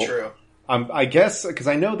 So... True. I guess, because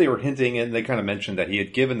I know they were hinting and they kind of mentioned that he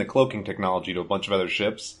had given the cloaking technology to a bunch of other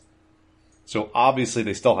ships. So obviously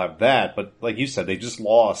they still have that, but like you said, they just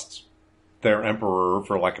lost their emperor,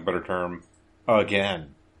 for lack of a better term,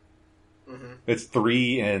 again. Mm-hmm. It's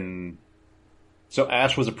 3 and... So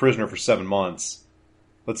Ash was a prisoner for 7 months.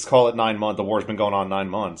 Let's call it 9 months. The war's been going on 9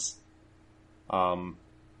 months. Add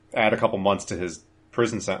a couple months to his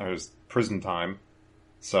prison time.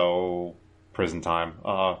 So, prison time.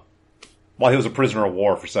 While he was a prisoner of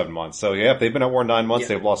war for 7 months. So yeah, if they've been at war 9 months,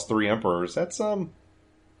 they've lost 3 emperors. That's, I'd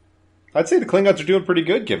say the Klingons are doing pretty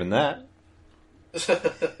good given that.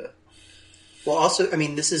 Well, also, I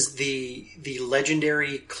mean, this is the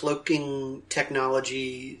legendary cloaking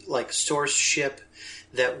technology, source ship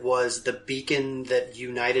that was the beacon that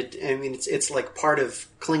united. I mean, it's like part of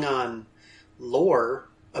Klingon lore,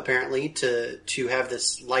 apparently, to have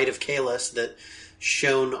this light of Kahless that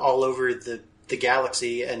shone all over the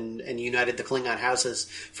galaxy and united the Klingon houses.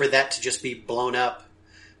 For that to just be blown up,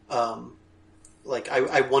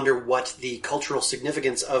 I wonder what the cultural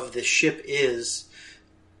significance of the ship is.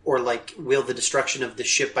 Or, will the destruction of the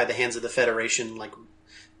ship by the hands of the Federation,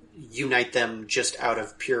 unite them just out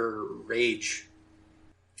of pure rage?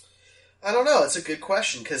 I don't know. It's a good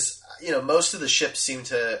question, because, most of the ships seem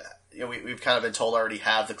to... we've kind of been told already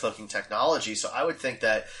have the cloaking technology, so I would think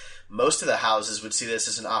that most of the houses would see this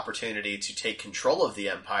as an opportunity to take control of the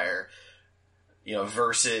Empire,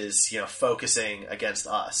 versus, focusing against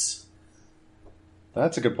us.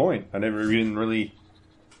 That's a good point. I never even really...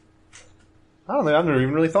 I don't know. I've never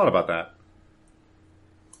even really thought about that.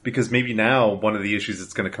 Because maybe now one of the issues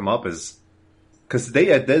that's going to come up is... Because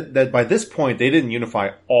that by this point, they didn't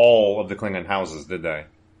unify all of the Klingon houses, did they?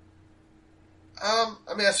 I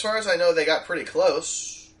mean, as far as I know, they got pretty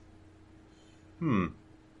close.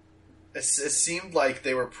 It seemed like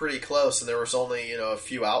they were pretty close, and there was only, a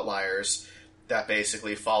few outliers that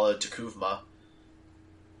basically followed T'Kuvma.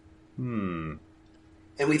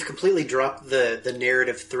 And we've completely dropped the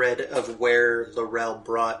narrative thread of where L'Rell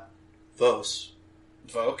brought Vos.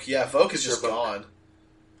 Voq? Yeah, Voq is just gone.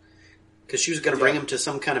 Because she was going to bring him to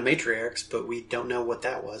some kind of matriarchs, but we don't know what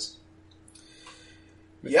that was.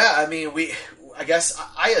 Yeah, I mean, I guess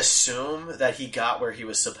I assume that he got where he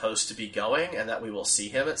was supposed to be going, and that we will see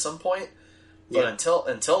him at some point. But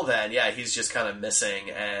until then, he's just kind of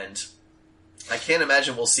missing, and I can't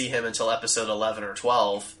imagine we'll see him until episode 11 or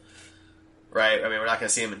 12. Right? I mean, we're not going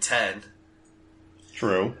to see him in 10.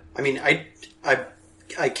 True. I mean, I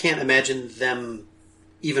can't imagine them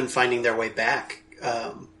even finding their way back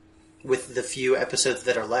with the few episodes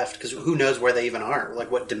that are left, because who knows where they even are,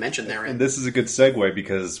 what dimension they're in. And this is a good segue,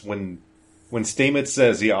 because when Stamets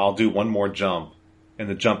says, I'll do one more jump, and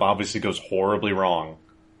the jump obviously goes horribly wrong,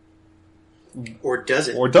 Or does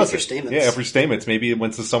it? Or does it? Yeah, if you're Stamets, maybe it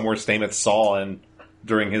went to somewhere Stamets saw and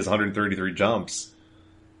during his 133 jumps.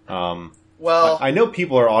 Well, I know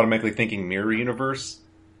people are automatically thinking mirror universe,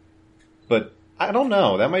 but I don't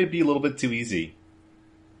know. That might be a little bit too easy.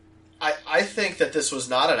 I think that this was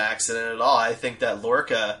not an accident at all. I think that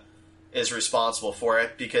Lorca is responsible for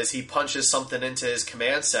it because he punches something into his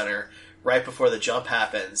command center right before the jump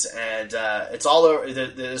happens, and it's all over.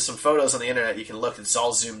 There's some photos on the internet you can look. It's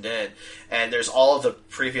all zoomed in, and there's all of the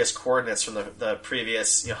previous coordinates from the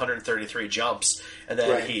previous 133 jumps, and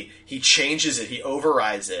then he changes it. He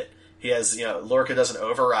overrides it. He has Lorca does an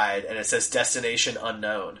override, and it says destination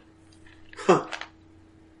unknown. Huh.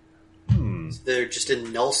 So they're just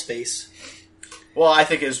in null space. Well, I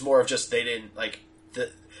think it was more of just they didn't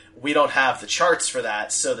we don't have the charts for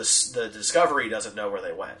that, so the Discovery doesn't know where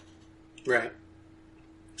they went. Right.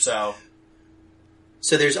 So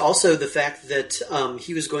there's also the fact that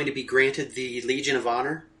he was going to be granted the Legion of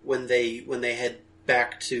Honor when they head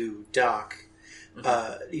back to Dock.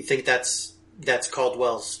 Mm-hmm. You think that's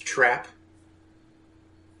Caldwell's trap?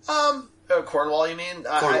 Cornwall, you mean?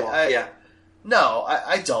 Cornwall, yeah. No,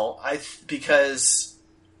 I don't. Because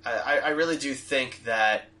I really do think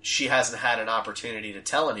that she hasn't had an opportunity to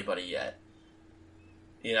tell anybody yet.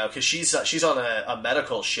 Because she's on a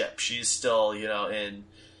medical ship. She's still,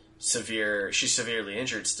 she's severely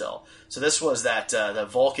injured still. So this was the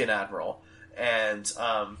Vulcan admiral, and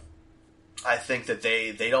I think that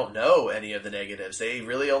they don't know any of the negatives. They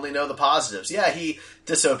really only know the positives. Yeah, he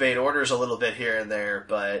disobeyed orders a little bit here and there,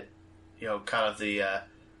 but kind of the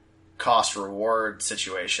cost reward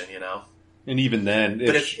situation. And even then,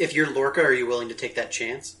 but if you're Lorca, are you willing to take that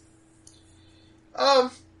chance?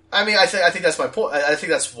 I mean, I think that's my point. I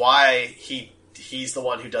think that's why he's the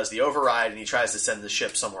one who does the override, and he tries to send the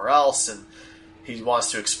ship somewhere else, and he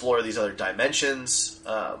wants to explore these other dimensions.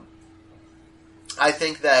 I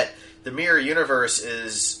think that the mirror universe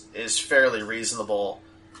is fairly reasonable,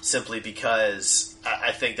 simply because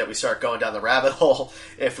I think that we start going down the rabbit hole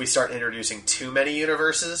if we start introducing too many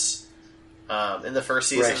universes in the first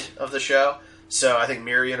season of the show. So I think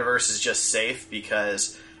mirror universe is just safe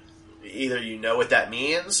because either you know what that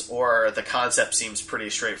means or the concept seems pretty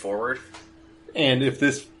straightforward. And if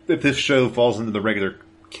this show falls into the regular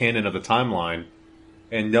canon of the timeline,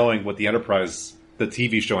 and knowing what the Enterprise, the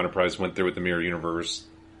TV show Enterprise, went through with the mirror universe,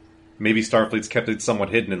 maybe Starfleet's kept it somewhat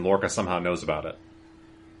hidden and Lorca somehow knows about it.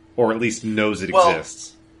 Or at least knows it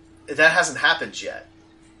exists. That hasn't happened yet.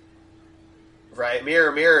 Right?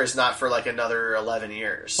 Mirror is not for another 11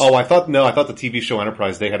 years. Oh, I thought the TV show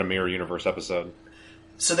Enterprise, they had a mirror universe episode.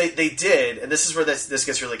 So they did, and this is where this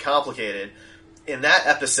gets really complicated. In that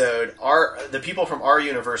episode, the people from our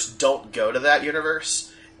universe don't go to that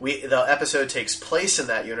universe. The episode takes place in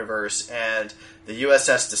that universe, and the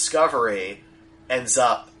USS Discovery ends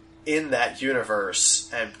up in that universe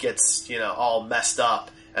and gets all messed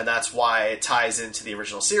up, and that's why it ties into the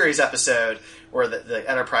original series episode where the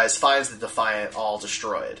Enterprise finds the Defiant all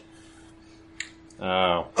destroyed.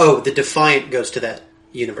 Oh, the Defiant goes to that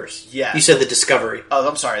universe. Yeah. You said the Discovery. Oh,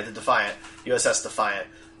 I'm sorry, the Defiant. USS Defiant.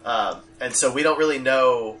 And so we don't really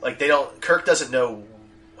know, Kirk doesn't know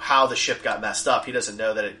how the ship got messed up. He doesn't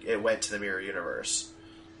know that it went to the mirror universe.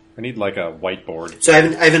 I need a whiteboard. So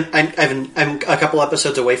I'm a couple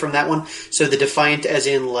episodes away from that one. So the Defiant as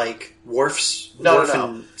in Worf's? No.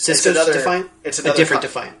 And Sisko's Defiant? It's a different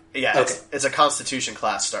Defiant. Yeah, okay. It's a Constitution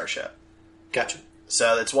class starship. Gotcha.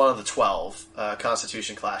 So it's one of the 12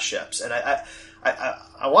 Constitution class ships. And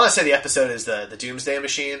I want to say the episode is the Doomsday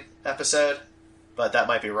Machine episode, but that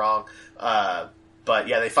might be wrong. But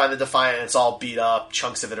yeah, they find the Defiant, and it's all beat up,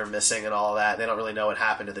 chunks of it are missing and all that. They don't really know what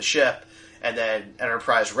happened to the ship. And then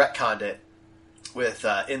Enterprise retconned it with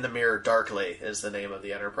In the Mirror Darkly is the name of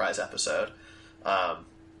the Enterprise episode.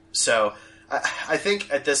 So I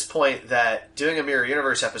think at this point that doing a Mirror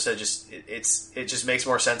Universe episode it just makes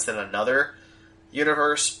more sense than another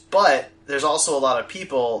universe. But there's also a lot of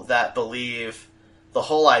people that believe the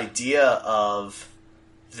whole idea of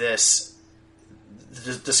this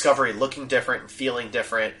Discovery looking different and feeling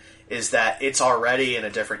different is that it's already in a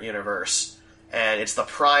different universe. And it's the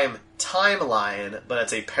Prime timeline, but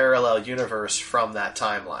it's a parallel universe from that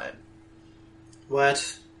timeline.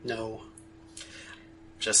 What? No.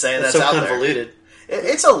 Just saying that's so out convoluted. There.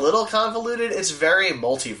 It's a little convoluted. It's very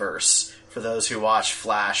multiverse for those who watch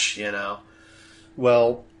Flash,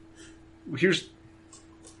 Well,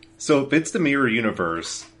 so if it's the mirror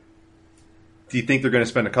universe, do you think they're going to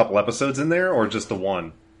spend a couple episodes in there, or just the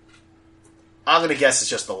one? I'm going to guess it's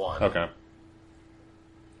just the one. Okay.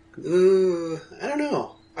 I don't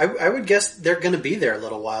know. I would guess they're going to be there a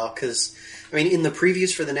little while because, I mean, in the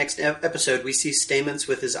previews for the next episode, we see Stamets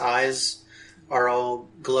with his eyes are all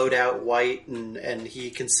glowed out white, and he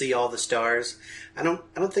can see all the stars. I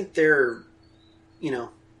don't think they're,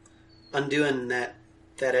 undoing that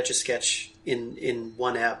Etch-a-Sketch in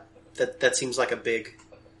one app. That seems like a big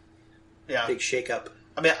shakeup.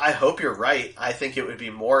 I mean, I hope you're right. I think it would be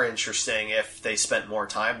more interesting if they spent more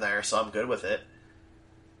time there, so I'm good with it.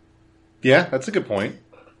 Yeah, that's a good point.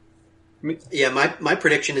 Yeah, my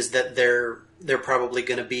prediction is that they're probably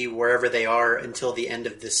going to be wherever they are until the end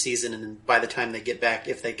of this season, and by the time they get back,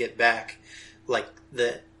 if they get back, like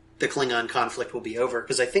the Klingon conflict will be over.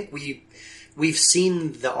 Because I think we've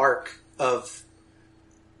seen the arc of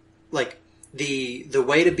like the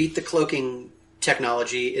way to beat the cloaking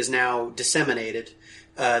technology is now disseminated.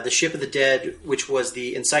 The ship of the dead, which was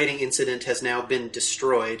the inciting incident, has now been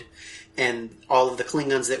destroyed. And all of the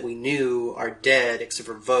Klingons that we knew are dead, except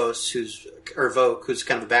for Vos, who's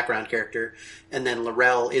kind of a background character. And then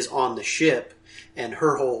L'Rell is on the ship, and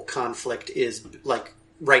her whole conflict is like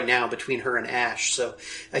right now between her and Ash. So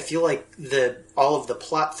I feel like all of the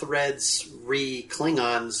plot threads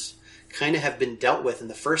re-Klingons kind of have been dealt with in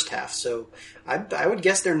the first half. So I would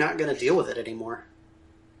guess they're not going to deal with it anymore.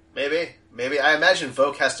 Maybe. I imagine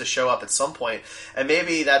Vogue has to show up at some point, and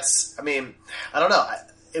maybe that's. I mean, I don't know.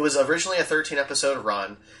 It was originally a 13-episode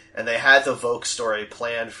run, and they had the Vogue story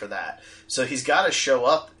planned for that. So he's got to show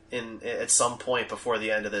up at some point before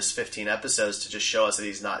the end of this 15 episodes to just show us that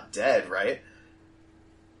he's not dead, right?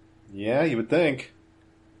 Yeah, you would think.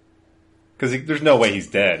 Because there's no way he's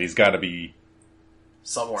dead. He's got to be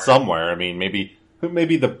somewhere. I mean, maybe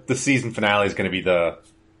the season finale is going to be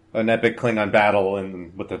an epic Klingon battle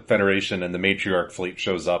and with the Federation, and the Matriarch fleet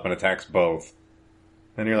shows up and attacks both.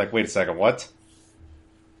 And you're like, wait a second, what?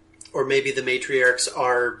 Or maybe the Matriarchs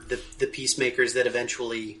are the peacemakers that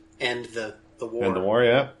eventually end the war. End the war,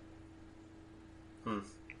 yeah.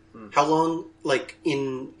 How long, like,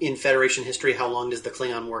 in Federation history, how long does the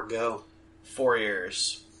Klingon War go? 4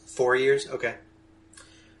 years. 4 years? Okay.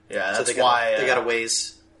 Yeah, that's why... they got a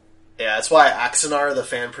ways. Yeah, that's why Axanar, the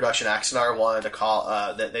fan production Axanar, wanted to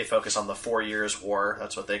call... that they focus on the 4 years war.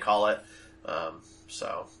 That's what they call it. Huh.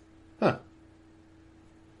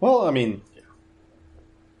 Well, I mean...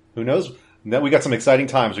 Who knows? Now we got some exciting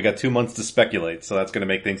times. We got 2 months to speculate, so that's going to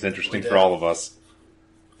make things interesting for all of us.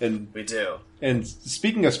 And we do. And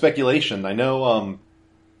speaking of speculation, I know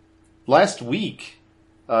last week,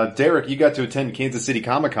 Derek, you got to attend Kansas City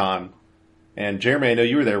Comic-Con, and Jeremy, I know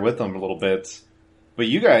you were there with them a little bit, but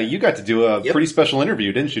you got to do a pretty special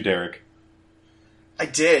interview, didn't you, Derek? I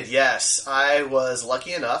did, yes. I was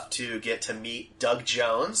lucky enough to get to meet Doug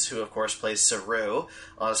Jones, who of course plays Saru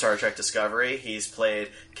on Star Trek Discovery. He's played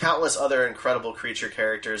countless other incredible creature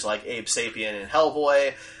characters like Abe Sapien in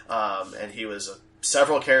Hellboy, and he was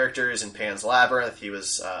several characters in Pan's Labyrinth. He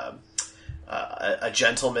was a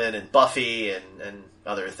gentleman in Buffy and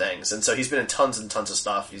other things. And so he's been in tons and tons of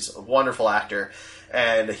stuff. He's a wonderful actor.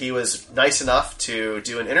 And he was nice enough to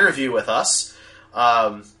do an interview with us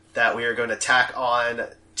that we are going to tack on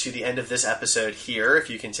to the end of this episode here if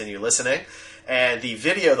you continue listening. And the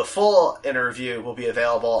video, the full interview, will be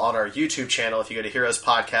available on our YouTube channel if you go to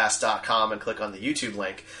heroespodcast.com and click on the YouTube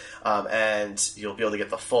link. And you'll be able to get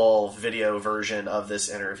the full video version of this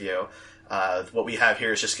interview. What we have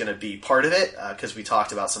here is just going to be part of it, because we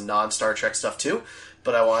talked about some non-Star Trek stuff too,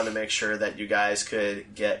 but I wanted to make sure that you guys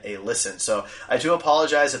could get a listen. So I do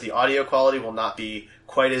apologize that the audio quality will not be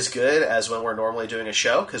quite as good as when we're normally doing a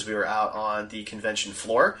show, because we were out on the convention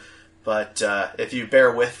floor. But if you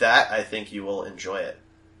bear with that, I think you will enjoy it.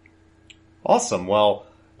 Awesome. Well,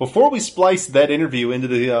 before we splice that interview into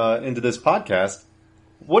this podcast,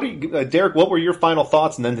 Derek, what were your final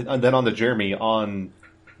thoughts, and then on to Jeremy, on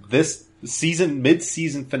this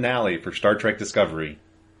mid-season finale for Star Trek Discovery?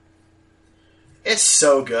 It's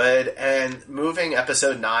so good, and moving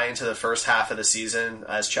episode 9 to the first half of the season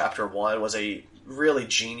as chapter 1 was a really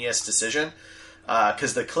genius decision,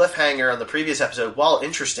 because the cliffhanger on the previous episode, while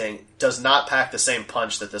interesting, does not pack the same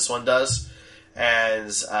punch that this one does. And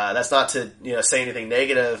that's not to say anything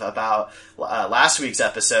negative about last week's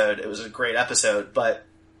episode. It was a great episode, but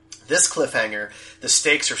this cliffhanger, the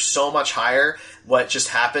stakes are so much higher. What just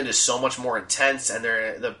happened is so much more intense, and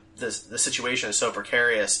the situation is so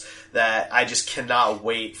precarious that I just cannot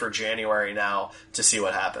wait for January now to see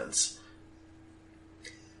what happens.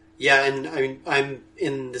 Yeah, and I mean,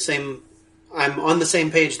 I'm on the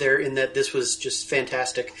same page there in that this was just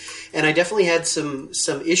fantastic. And I definitely had some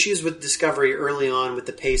issues with Discovery early on with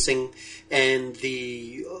the pacing and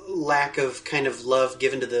the lack of kind of love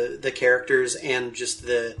given to the characters, and just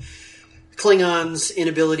Klingons'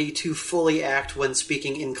 inability to fully act when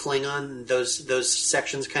speaking in Klingon, those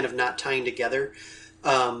sections kind of not tying together.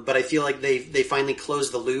 But I feel like they finally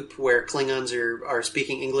closed the loop where Klingons are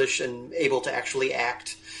speaking English and able to actually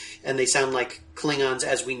act, and they sound like Klingons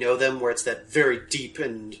as we know them, where it's that very deep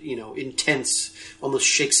and intense, almost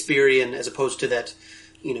Shakespearean, as opposed to that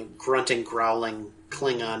grunting, growling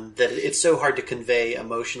Klingon that it's so hard to convey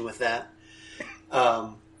emotion with that.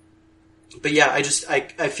 But yeah, I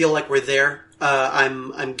feel like we're there.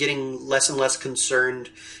 I'm getting less and less concerned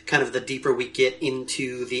kind of the deeper we get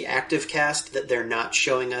into the active cast that they're not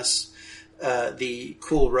showing us the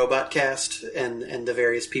cool robot cast and the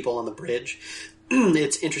various people on the bridge.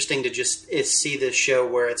 It's interesting to just see this show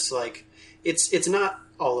where it's like it's not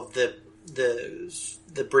all of the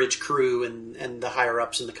bridge crew and the higher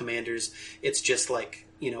ups and the commanders. It's just like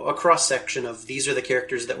a cross section of these are the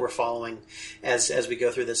characters that we're following as we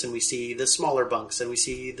go through this, and we see the smaller bunks, and we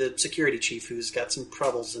see the security chief who's got some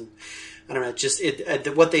troubles, and I don't know, just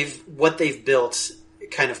what they've built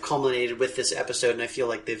kind of culminated with this episode, and I feel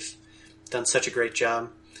like they've done such a great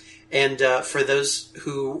job. And for those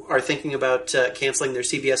who are thinking about canceling their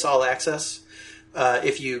CBS All Access,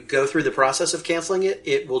 if you go through the process of canceling it,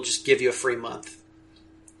 it will just give you a free month.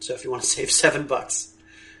 So if you want to save $7,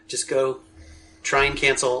 just go try and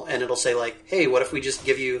cancel, and it'll say like, hey, what if we just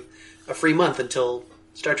give you a free month until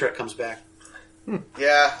Star Trek comes back?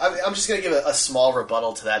 Yeah, I'm just going to give a small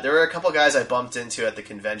rebuttal to that. There were a couple guys I bumped into at the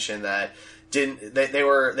convention that didn't. They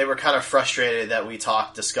were kind of frustrated that we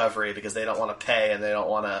talked Discovery because they don't want to pay and they don't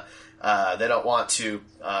want to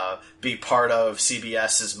be part of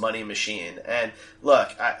CBS's money machine. And look,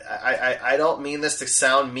 I don't mean this to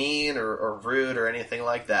sound mean or rude or anything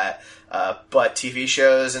like that, but TV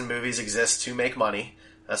shows and movies exist to make money.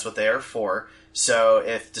 That's what they are for. So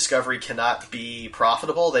if Discovery cannot be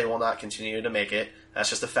profitable, they will not continue to make it. That's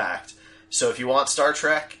just a fact. So if you want Star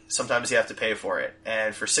Trek, sometimes you have to pay for it.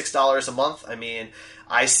 And for $6 a month, I mean,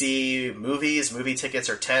 I see movie tickets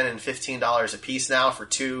are $10 and $15 a piece now for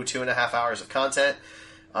 2.5 hours of content.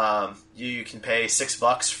 You can pay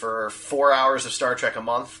 $6 for 4 hours of Star Trek a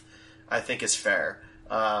month. I think is fair.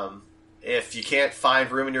 If you can't find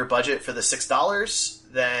room in your budget for the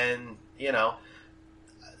 $6, then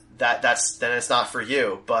then it's not for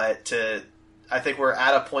you. But I think we're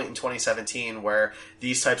at a point in 2017 where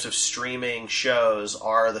these types of streaming shows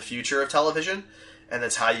are the future of television. And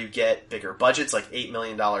that's how you get bigger budgets, like $8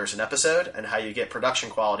 million an episode, and how you get production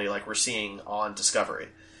quality like we're seeing on Discovery.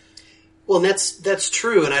 Well, that's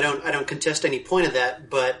true, and I don't contest any point of that,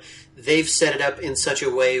 but they've set it up in such a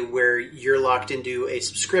way where you're locked into a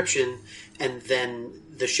subscription, and then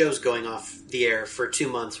the show's going off the air for 2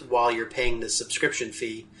 months while you're paying the subscription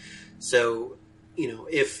fee. So,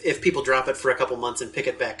 if people drop it for a couple months and pick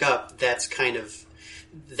it back up, that's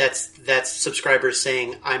subscribers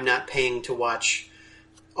saying, I'm not paying to watch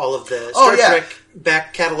all of the Star Trek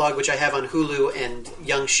back catalog, which I have on Hulu, and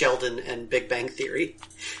Young Sheldon and Big Bang Theory.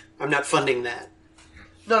 I'm not funding that.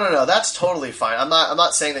 No. That's totally fine. I'm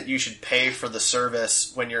not saying that you should pay for the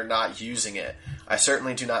service when you're not using it. I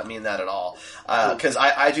certainly do not mean that at all. Because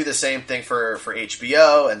I do the same thing for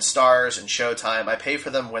HBO and Starz and Showtime. I pay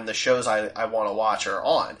for them when the shows I want to watch are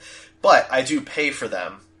on. But I do pay for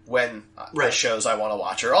them when the shows I want to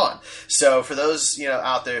watch are on. So for those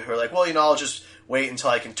out there who are like, well, I'll just wait until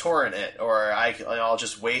I can torrent it, or I'll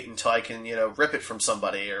just wait until I can rip it from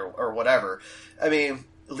somebody or whatever. I mean,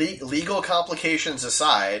 legal complications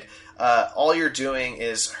aside, all you're doing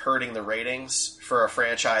is hurting the ratings for a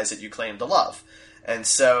franchise that you claim to love. And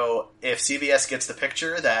so if CBS gets the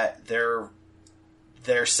picture that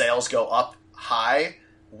their sales go up high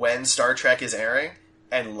when Star Trek is airing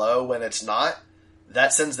and low when it's not,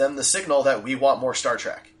 that sends them the signal that we want more Star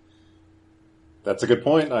Trek. That's a good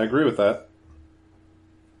point. I agree with that.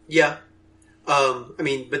 Yeah. But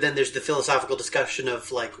then there's the philosophical discussion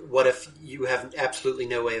of, like, what if you have absolutely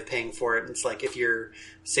no way of paying for it? And it's like, if you're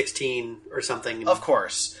 16 or something. Of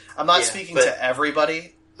course. I'm not speaking to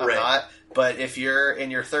everybody. I'm not. But if you're in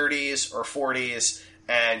your 30s or 40s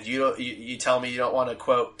and you tell me you don't want to,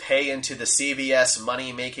 quote, pay into the CBS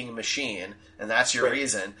money-making machine, and that's your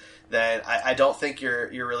reason, then I don't think you're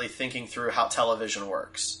really thinking through how television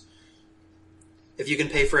works. If you can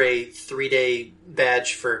pay for a 3-day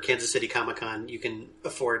badge for Kansas City Comic-Con, you can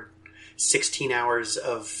afford 16 hours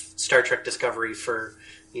of Star Trek Discovery for,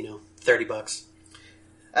 $30.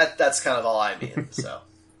 That's kind of all I mean. So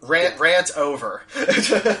rant over.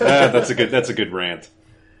 That's a good rant.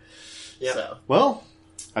 Yeah. So. Well,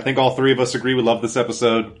 I think all three of us agree we love this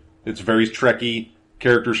episode. It's very Trekky.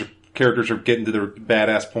 Characters are getting to their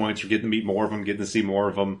badass points. We're getting to meet more of them, getting to see more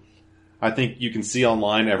of them. I think you can see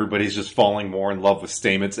online everybody's just falling more in love with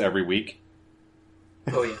Stamets every week.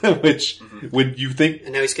 Oh yeah. Which would you think?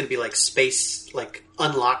 And now he's going to be like space, like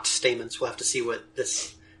unlocked Stamets. We'll have to see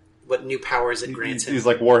what new powers it grants him. He's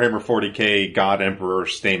like Warhammer 40k God Emperor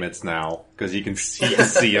Stamets now because he can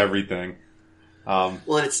see everything. Well,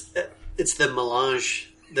 and it's the melange.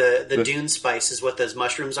 The Dune spice is what those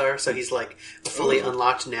mushrooms are. So he's like a fully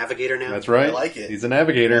unlocked navigator now. That's right. I like it. He's a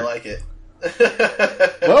navigator. I like it.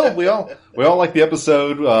 Well, we all like the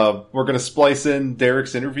episode. We're going to splice in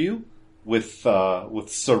Derek's interview with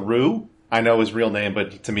Saru. I know his real name,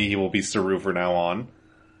 but to me, he will be Saru from now on.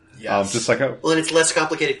 Yes. Just like well, and it's less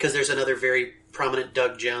complicated because there's another very prominent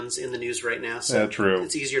Doug Jones in the news right now. So true.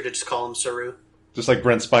 It's easier to just call him Saru. Just like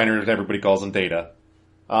Brent Spiner, everybody calls him Data.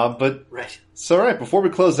 But right. So, all right, before we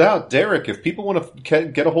close out, Derek, if people want to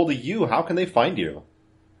get a hold of you, how can they find you?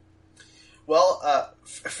 Well,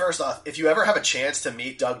 first off, if you ever have a chance to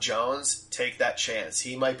meet Doug Jones, take that chance.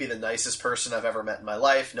 He might be the nicest person I've ever met in my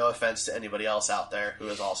life. No offense to anybody else out there who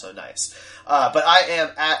is also nice. But I am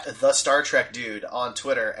at the Star Trek Dude on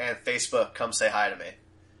Twitter and Facebook. Come say hi to me.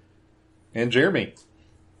 And Jeremy.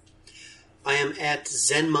 I am at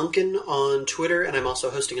Zen Munkin on Twitter, and I'm also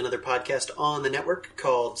hosting another podcast on the network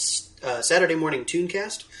called Saturday Morning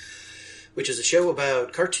Tooncast, which is a show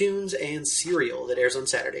about cartoons and cereal that airs on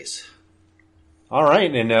Saturdays. All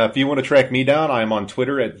right, and if you want to track me down, I'm on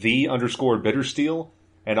Twitter at @the_Bittersteel,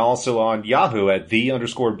 and also on Yahoo at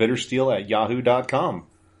 @the_Bittersteel@yahoo.com.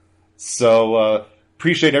 So,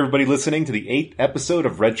 appreciate everybody listening to the 8th episode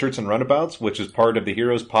of Red Shirts and Runabouts, which is part of the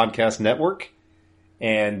Heroes Podcast Network.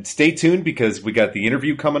 And stay tuned because we got the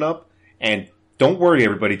interview coming up. And don't worry,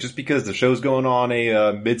 everybody, just because the show's going on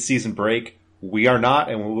a mid-season break, we are not,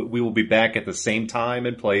 and we will be back at the same time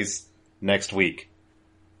and place next week.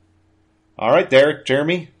 All right, Derek,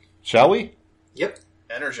 Jeremy, shall we? Yep.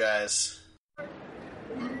 Energize.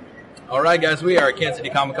 All right, guys, we are at Kansas City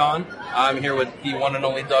Comic-Con. I'm here with the one and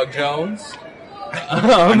only Doug Jones.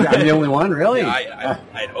 I'm the only one, really?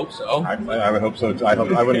 I'd hope so. I would hope so, too.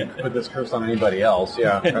 I wouldn't put this curse on anybody else.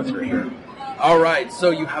 Yeah, that's for sure. All right, so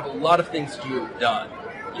you have a lot of things you've done.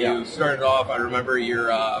 You started off, I remember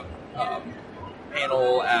your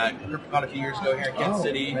panel at CryptoCon a few years ago here in Kansas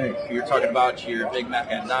City. Thanks. You were talking about your Big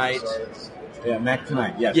Mac at Night. Yeah, Mac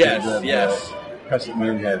Tonight, yes. Yes. The Crescent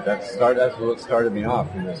Moonhead. That's what started me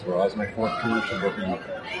off in this world. That was my fourth commercial booking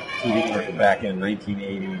TV commercial back in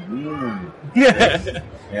 1980.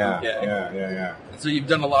 Yeah. So you've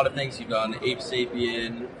done a lot of things. You've done Ape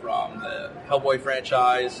Sapien from the Hellboy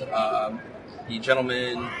franchise, The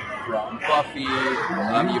Gentleman from Buffy. You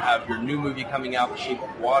have your new movie coming out, The Shape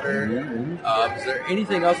of Water. Is there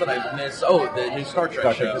anything else that I've missed? Oh, the new Star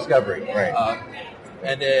Trek show. Discovery, right.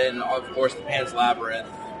 And then, of course, The Pan's Labyrinth.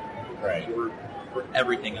 Right. For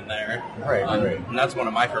everything in there. Right. And that's one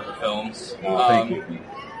of my favorite films. Thank you.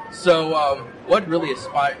 So, what really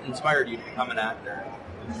inspired you to become an actor?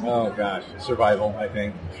 Oh gosh, survival. I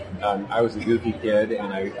think I was a goofy kid,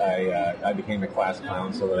 and I became a class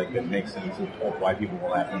clown so that I could make sense of why people were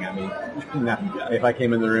laughing at me. Now, if I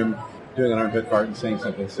came in the room doing an armpit fart and saying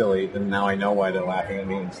something silly, then now I know why they're laughing at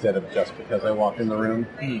me instead of just because I walked in the room,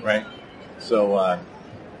 right? So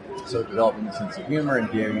developing a sense of humor and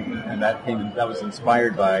that was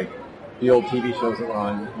inspired by the old TV shows that were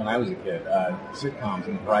on when I was a kid, sitcoms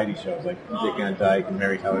and variety shows like Dick Van Dyke and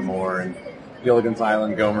Mary Tyler Moore and Gilligan's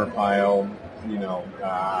Island, Gomer Pyle,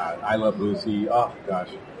 I Love Lucy, oh gosh,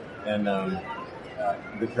 and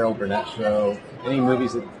the Carol Burnett Show, any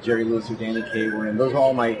movies that Jerry Lewis or Danny Kaye were in, those are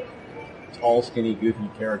all my tall, skinny, goofy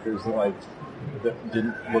characters that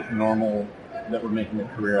didn't look normal, that were making a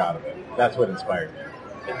career out of it. That's what inspired me.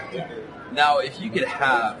 Yeah. Now, if you could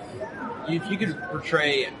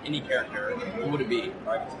portray any character, who would it be?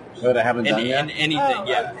 That I haven't done yet? Anything,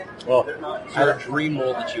 yeah. Well, for a dream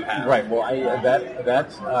role that you have. Right. Well,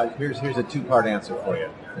 here's a two-part answer for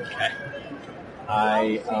you. Okay.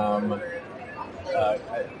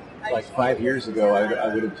 Like 5 years ago,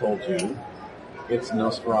 I would have told you it's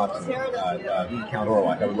Nosferatu, Count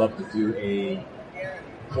Orlok. I would love to do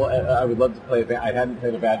I would love to play I hadn't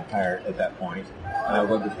played a vampire at that point, and I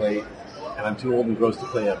would love to play, and I'm too old and gross to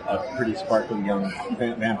play a pretty sparkling young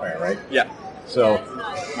vampire, right? Yeah. So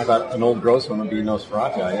I thought an old gross one would be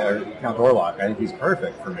Nosferatu, or Count Orlok. I think he's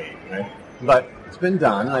perfect for me, right? But it's been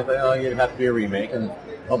done, and I thought, it'd have to be a remake, and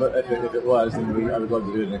but if it was, then I would love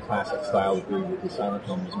to do it in a classic style that the silent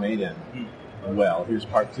film was made in. Well, here's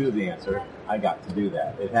part two of the answer. I got to do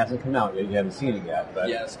that. It hasn't come out yet. You haven't seen it yet. But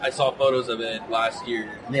yes, I saw photos of it last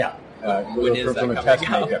year. Yeah. When is from that the test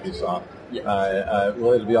coming out? makeup you saw. Yeah.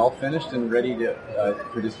 Well, it'll be all finished and ready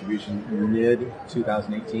for distribution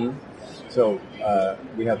mid-2018. So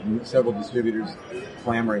we have several distributors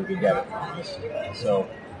clamoring to get it from us. So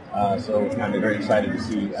I'm very excited to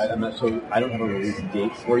see. I don't have a release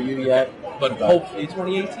date for you yet, But hopefully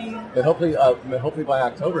 2018. but hopefully by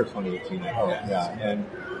October 2018. I hope. Yes. Yeah, and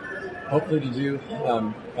hopefully to do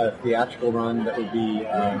a theatrical run that would be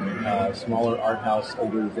smaller art house,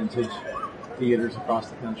 older vintage theaters across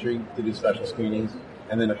the country to do special screenings,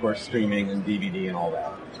 and then of course streaming and DVD and all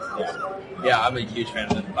that. Yeah, I'm a huge fan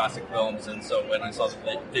of the classic films, and so when I saw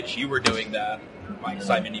that you were doing that, my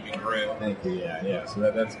excitement even grew. Thank you. Yeah. So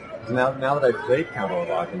that's now that I've played Count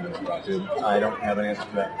Olaf in this project, I don't have an answer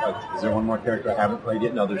for that. Like, is there one more character I haven't played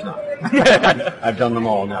yet? No, there's not. I've done them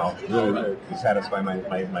all now, really to satisfy my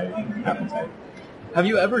appetite. Have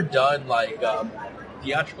you ever done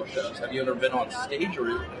theatrical shows? Have you ever been on stage,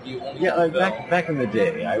 or have you only? Yeah, done film? back in the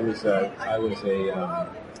day, I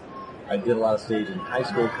did a lot of stage in high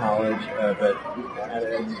school, college, but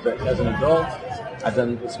as an adult, I've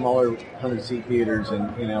done the smaller 100-seat theaters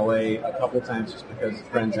in LA a couple of times just because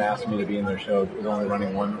friends asked me to be in their show. It was only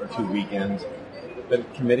running 1 or 2 weekends.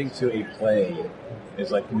 But committing to a play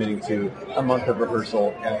is like committing to a month of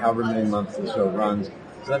rehearsal and however many months the show runs.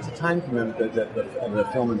 So that's a time commitment that the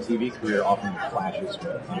film and TV career often clashes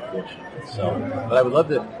with, unfortunately. So, but I would love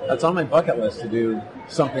to. That's on my bucket list to do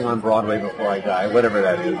something on Broadway before I die, whatever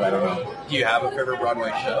that is. I don't know. Do you have a favorite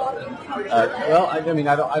Broadway show? Well, I don't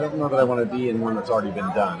know that I want to be in one that's already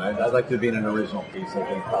been done. I'd like to be in an original piece. I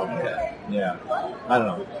think probably. Yeah. I don't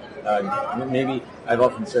know. Maybe I've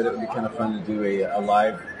often said it would be kind of fun to do a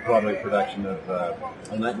live Broadway production of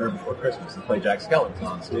A Nightmare Before Christmas and play Jack Skellington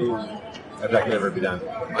on stage. If that could ever be done.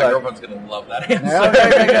 My girlfriend's going to love that answer.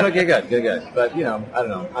 Okay, good. But, I don't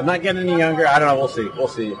know. I'm not getting any younger. I don't know. We'll see. We'll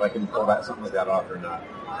see if I can pull something like that off or not.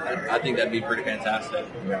 I think that'd be pretty fantastic.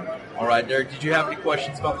 Yeah. All right, Derek, did you have any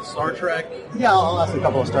questions about the Star Trek? Yeah, I'll ask a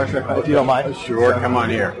couple of Star Trek if you don't mind. Sure, come on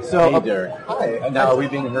here. So, hey, Derek. Hi. Now, are we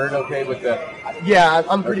being heard okay with the... Yeah,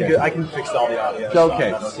 I'm pretty Okay. good. I can fix all the audio.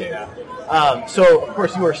 Okay. So, of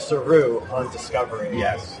course, you are Saru on Discovery.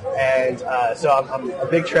 Yes. And so I'm a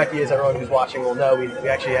big Trekkie, as everyone who's watching will know. We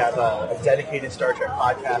actually have a dedicated Star Trek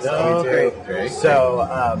podcast that we do. Great. So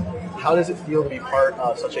how does it feel to be part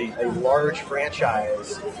of such a large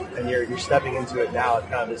franchise, and you're stepping into it now at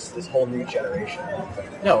kind of this whole new generation?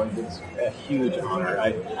 No, it's a huge honor.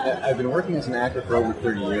 I've been working as an actor for over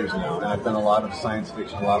 30 years now, and I've done a lot of science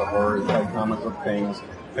fiction, a lot of horror, comic book things,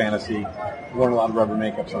 fantasy, worn a lot of rubber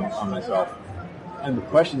makeups on myself. And the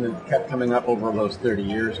question that kept coming up over those 30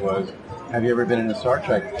 years was, have you ever been in a Star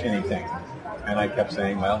Trek anything? And I kept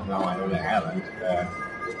saying, well, no, I really haven't.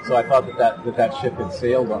 So I thought that ship had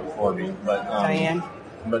sailed up for me, but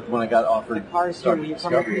but when I got offered Star Trek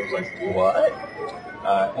Discovery, it was like, what?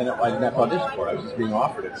 And I didn't have to audition for it. I was just being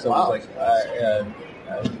offered it. So it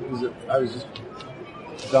was like, I was just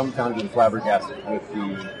dumbfounded and flabbergasted with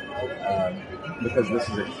because this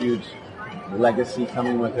is a huge legacy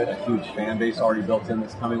coming with it, a huge fan base already built in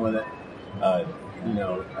that's coming with it, and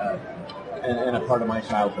a part of my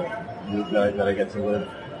childhood that I get to live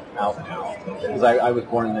out now. Because I was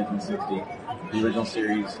born in 1960. The original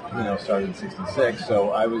series, started in '66,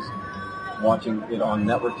 so I was watching it on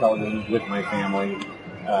network television with my family,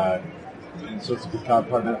 and so it's become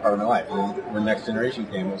part of my life. And when Next Generation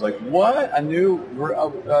came, it was like, what? A new,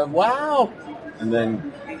 wow! And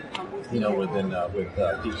then, with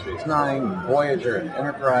Deep Space Nine, and Voyager, and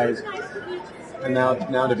Enterprise, and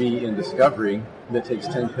now to be in Discovery, that takes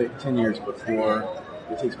 10 years before.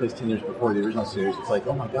 It takes place 10 years before the original series. It's like,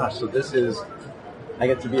 oh my gosh! So this is. I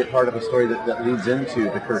get to be a part of a story that leads into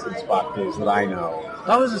the Kirk and Spock days that I know.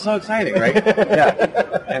 Oh, this is so exciting, right? Yeah.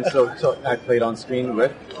 And so I played on screen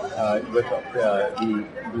with the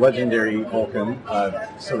legendary Vulcan,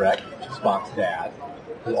 Sarek, Spock's dad,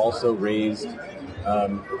 who also raised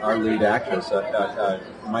our lead actress,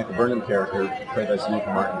 Michael Burnham character, played by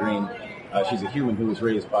Samantha Martin Green. She's a human who was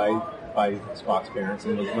raised by Spock's parents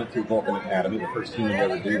and went through Vulcan Academy, the first human to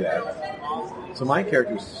ever do that. So my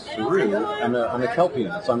character is Saru. I'm a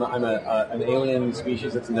Kelpian, so I'm an alien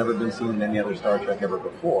species that's never been seen in any other Star Trek ever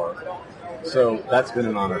before. So that's been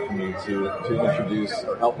an honor for me to introduce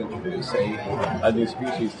or help introduce a new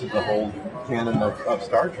species to the whole canon of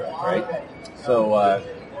Star Trek, right? So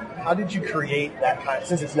how did you create that kind?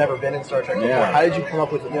 Since it's never been in Star Trek before, Yeah. how did you come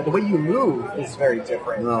up with the way you move is very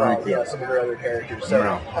different from some of your other characters. So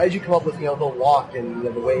how did you come up with the walk and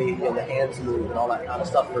the way the hands move and all that kind of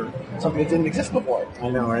stuff for something that didn't exist before? I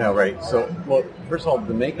know, right. So, well, first of all,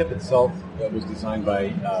 the makeup itself was designed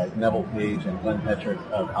by Neville Page and Glenn Petrick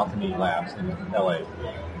of Alchemy Labs in LA.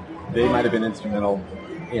 They might have been instrumental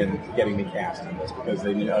in getting me cast in this because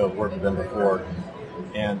they knew I had worked with them before.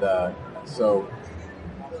 And so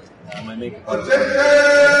my makeup artist...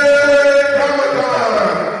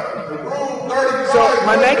 So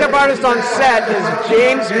my makeup artist on set is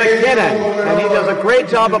James McKinnon, and he does a great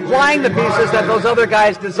job applying the pieces that those other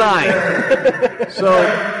guys designed. So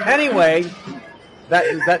anyway,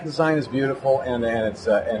 that design is beautiful and it's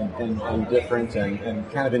and different and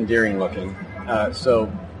kind of endearing looking. So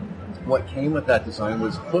what came with that design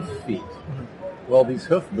was hoof feet. Well, these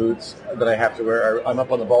hoof boots that I have to wear, I'm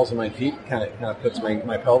up on the balls of my feet, kind of puts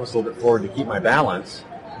my pelvis a little bit forward to keep my balance.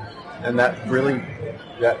 And that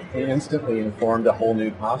instantly informed a whole new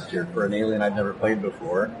posture for an alien I'd never played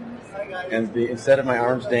before. And instead of my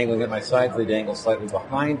arms dangling at my sides, they dangle slightly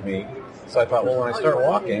behind me. So I thought, well, when I start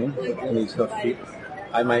walking in these hoof feet,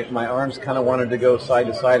 my arms kind of wanted to go side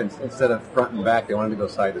to side instead of front and back. They wanted to go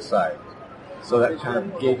side to side. So that kind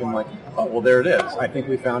of gave him oh, well, there it is. I think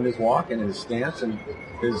we found his walk and his stance and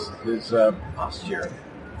his posture.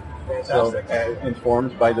 Fantastic. So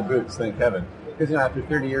informed by the boots, thank heaven. Because after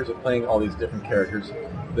 30 years of playing all these different characters,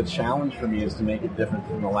 the challenge for me is to make it different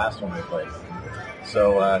from the last one I played.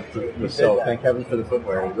 So, thank heaven for the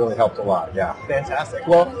footwear. It really helped a lot. Yeah. Fantastic.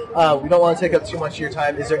 Well, we don't want to take up too much of your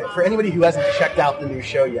time. Is there, for anybody who hasn't checked out the new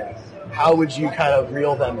show yet, how would you kind of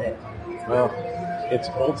reel them in? Well, it's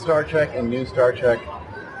old Star Trek and new Star Trek.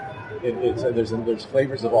 There's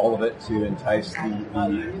flavors of all of it to entice the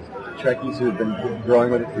Trekkies who have been growing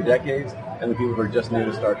with it for decades, and the people who are just new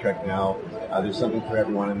to Star Trek now. There's something for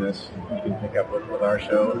everyone in this. You can pick up with our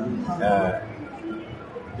show.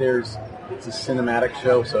 It's a cinematic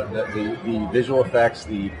show, so the visual effects,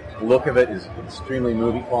 the look of it is extremely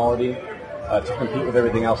movie quality. To compete with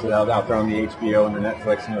everything else out there on the HBO and the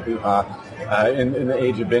Netflix and the hoo-ha. In the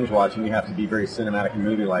age of binge watching, you have to be very cinematic and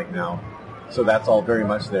movie-like now. So that's all very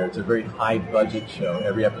much there. It's a very high-budget show.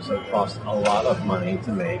 Every episode costs a lot of money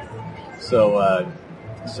to make. So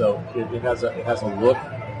it has a look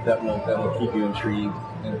that will keep you intrigued,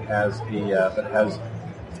 and it has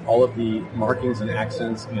all of the markings and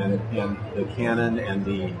accents and the canon and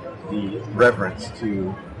the reverence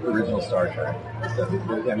to original Star Trek,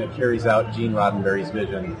 and it carries out Gene Roddenberry's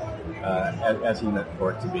vision as he meant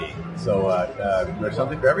for it to be. So there's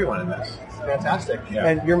something for everyone in this. Fantastic. Yeah.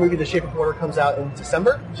 And your movie, The Shape of Water, comes out in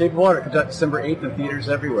December? Shape of Water comes out December 8th in theaters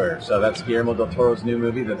everywhere. So that's Guillermo del Toro's new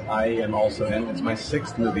movie that I am also in. It's my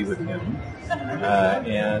 6th movie with him.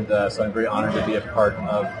 So I'm very honored to be a part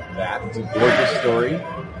of that. It's a gorgeous story.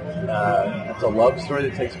 It's a love story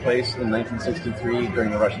that takes place in 1963 during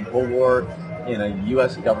the Russian Cold War in a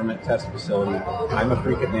U.S. government test facility. I'm a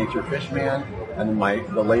freak of nature fishman, and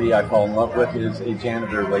the lady I fall in love with is a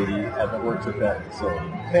janitor lady that works at that facility.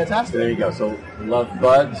 Fantastic. So there you go. So love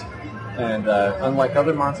buds, and unlike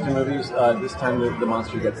other monster movies, this time the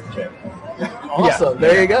monster gets the chick. Awesome.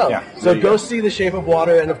 There you go. Yeah. So go see The Shape of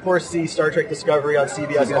Water, and of course see Star Trek Discovery on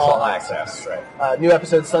CBS All Access. Right. New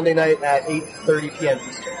episode Sunday night at 8:30 p.m.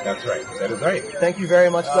 Eastern. That's right. That is right. Thank you very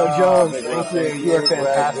much, Doug Jones. Thank you. You are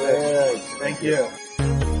fantastic. Thank you.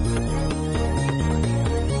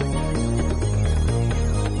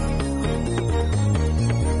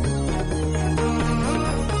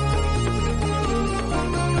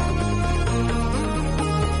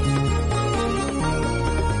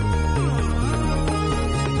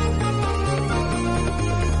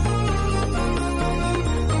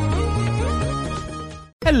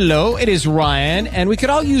 Hello, it is Ryan, and we could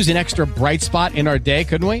all use an extra bright spot in our day,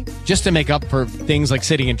 couldn't we? Just to make up for things like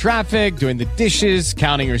sitting in traffic, doing the dishes,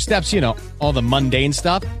 counting your steps, all the mundane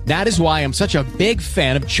stuff. That is why I'm such a big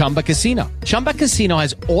fan of Chumba Casino. Chumba Casino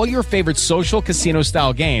has all your favorite social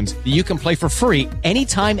casino-style games that you can play for free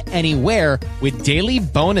anytime, anywhere with daily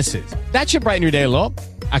bonuses. That should brighten your day a little.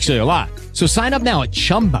 Actually, a lot. So sign up now at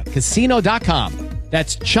ChumbaCasino.com.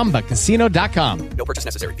 That's ChumbaCasino.com. No purchase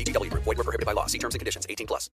necessary. VGW Group. Void where prohibited by law. See terms and conditions. 18+.